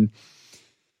 And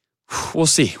we'll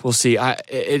see.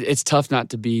 It's tough not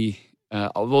to be.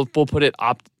 We'll put it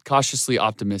cautiously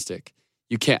optimistic.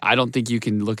 I don't think you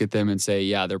can look at them and say,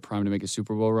 yeah, they're primed to make a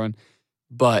Super Bowl run.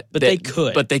 But they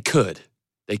could. But they could.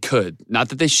 They could. Not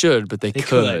that they should, but they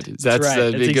could. That's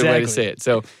right. A good way to say it.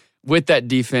 So with that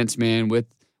defense, man, with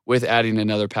adding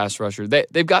another pass rusher,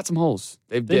 they've got some holes.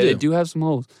 They do have some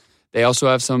holes. They also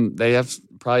have They have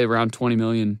probably around $20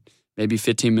 million, maybe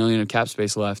 $15 million of cap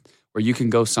space left, where you can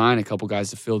go sign a couple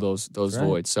guys to fill those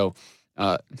voids. So,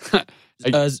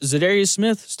 Zadarius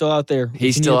Smith still out there.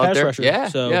 He's still out there. Rusher,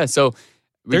 yeah. So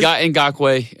we got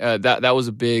Ngakoue. That was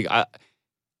a big.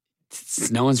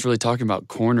 No one's really talking about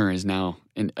corner is now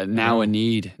a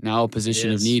need, now a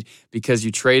position of need, because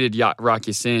you traded Rock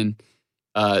Ya-Sin.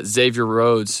 Xavier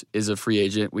Rhodes is a free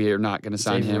agent. We are not going to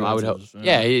sign him. I would hope.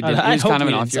 Yeah, he was kind of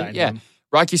an off year. Yeah,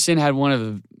 Rock Ya-Sin had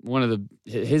one of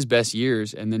his best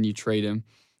years, and then you trade him.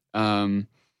 And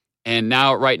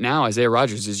right now, Isaiah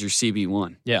Rodgers is your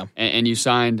CB1. Yeah, and you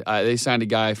signed. They signed a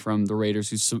guy from the Raiders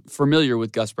who's familiar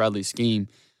with Gus Bradley's scheme.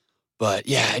 But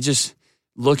yeah, just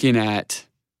looking at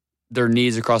their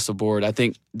needs across the board, I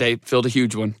think they filled a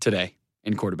huge one today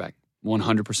in quarterback,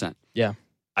 100%. Yeah.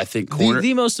 I think corner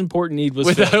the most important need was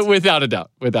without a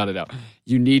doubt.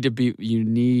 You need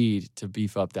to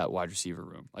beef up that wide receiver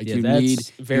room. You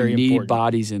need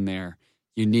bodies in there.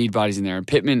 And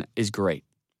Pittman is great.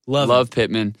 Love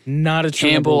Pittman. Not a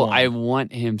Campbell. I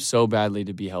want him so badly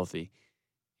to be healthy.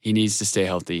 He needs to stay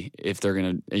healthy if they're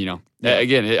gonna.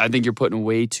 Again, I think you're putting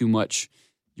way too much.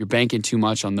 You're banking too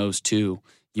much on those two.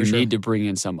 You need to bring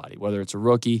in somebody, whether it's a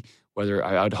rookie. Whether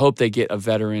I would hope they get a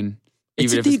veteran.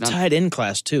 It's a deep tight end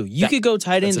class too. You could go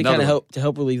tight end to kind of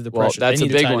help relieve the pressure. That's a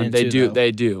big one.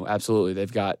 They do absolutely.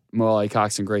 They've got Mo Ali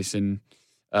Cox and Grayson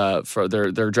for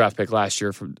their draft pick last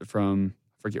year from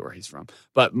forget where he's from,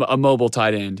 but a mobile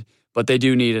tight end. But they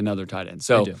do need another tight end.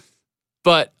 So,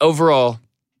 but overall,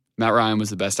 Matt Ryan was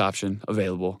the best option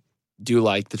available. Do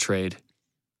like the trade.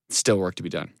 Still work to be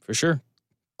done for sure.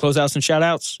 Close out some shout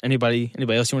outs. Anybody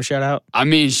else you want to shout out? I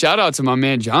mean, shout out to my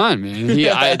man John, man.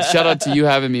 Shout out to you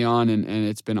having me on, and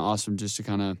it's been awesome just to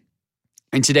kind of.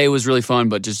 And today was really fun,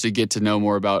 but just to get to know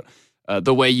more about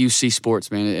the way you see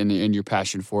sports, man, and your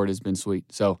passion for it has been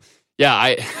sweet. So yeah,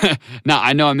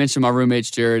 I know I mentioned my roommates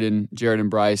Jared and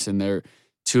Bryce, and they're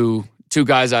two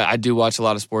guys I do watch a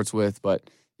lot of sports with, but.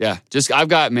 Yeah, I've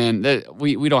got, man,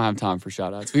 we don't have time for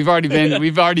shout-outs. This is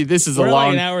We're a long...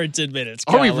 like an hour and 10 minutes.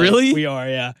 Are we really? We are,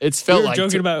 yeah. It's felt like... We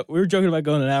were joking about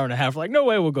going an hour and a half. We're like, no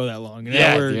way we'll go that long.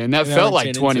 And that felt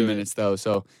like 20 minutes, though.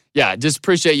 So, yeah, just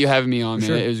appreciate you having me on, man.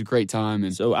 Sure. It was a great time.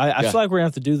 And so I feel like we're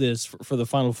going to have to do this for the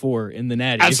Final Four in the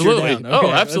Natty. Absolutely.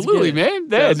 Okay, absolutely, man.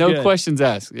 No questions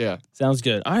asked. Yeah. Sounds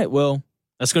good. All right, well...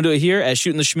 That's going to do it here at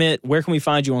Shooting the Schmidt. Where can we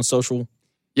find you on social?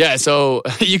 Yeah, so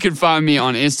you can find me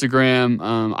on Instagram.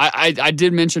 I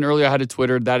did mention earlier I had a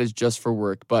Twitter. That is just for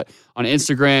work. But on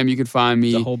Instagram, you can find me.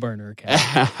 It's a whole burner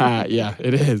account. Yeah,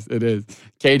 it is. It is.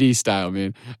 KD style,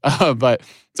 man. But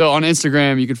so on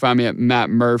Instagram, you can find me at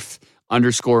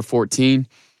MattMurph_14.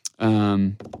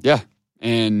 Yeah,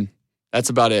 and that's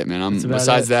about it, man.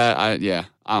 Besides that,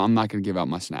 I'm not going to give out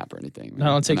my Snap or anything.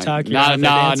 Not on TikTok? No.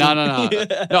 No,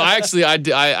 actually, I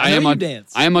am on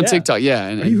TikTok. Yeah.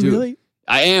 And Are you really?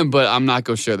 I am, but I'm not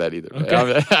going to share that either.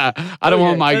 Okay. I don't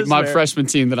want my freshman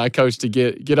team that I coach to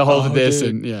get a hold of this.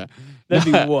 Dude. And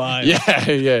That'd be wild.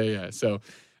 Yeah. So,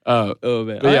 man.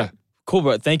 But yeah. Right. Cool,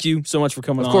 bro. Thank you so much for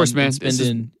coming on. Of course, man. And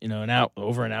spending,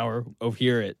 over an hour over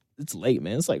here it's late,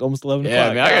 man. It's like almost 11 o'clock.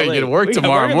 Yeah, man. I got to get to work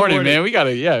tomorrow morning, man. We got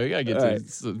to get to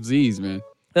some Z's, man.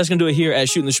 That's going to do it here at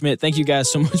Shooting the Schmidt. Thank you guys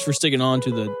so much for sticking on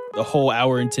to the whole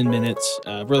hour and 10 minutes.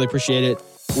 Really appreciate it.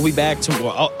 We'll be back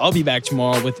tomorrow. I'll be back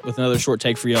tomorrow with another short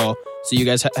take for y'all. So you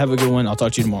guys have a good one. I'll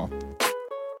talk to you tomorrow.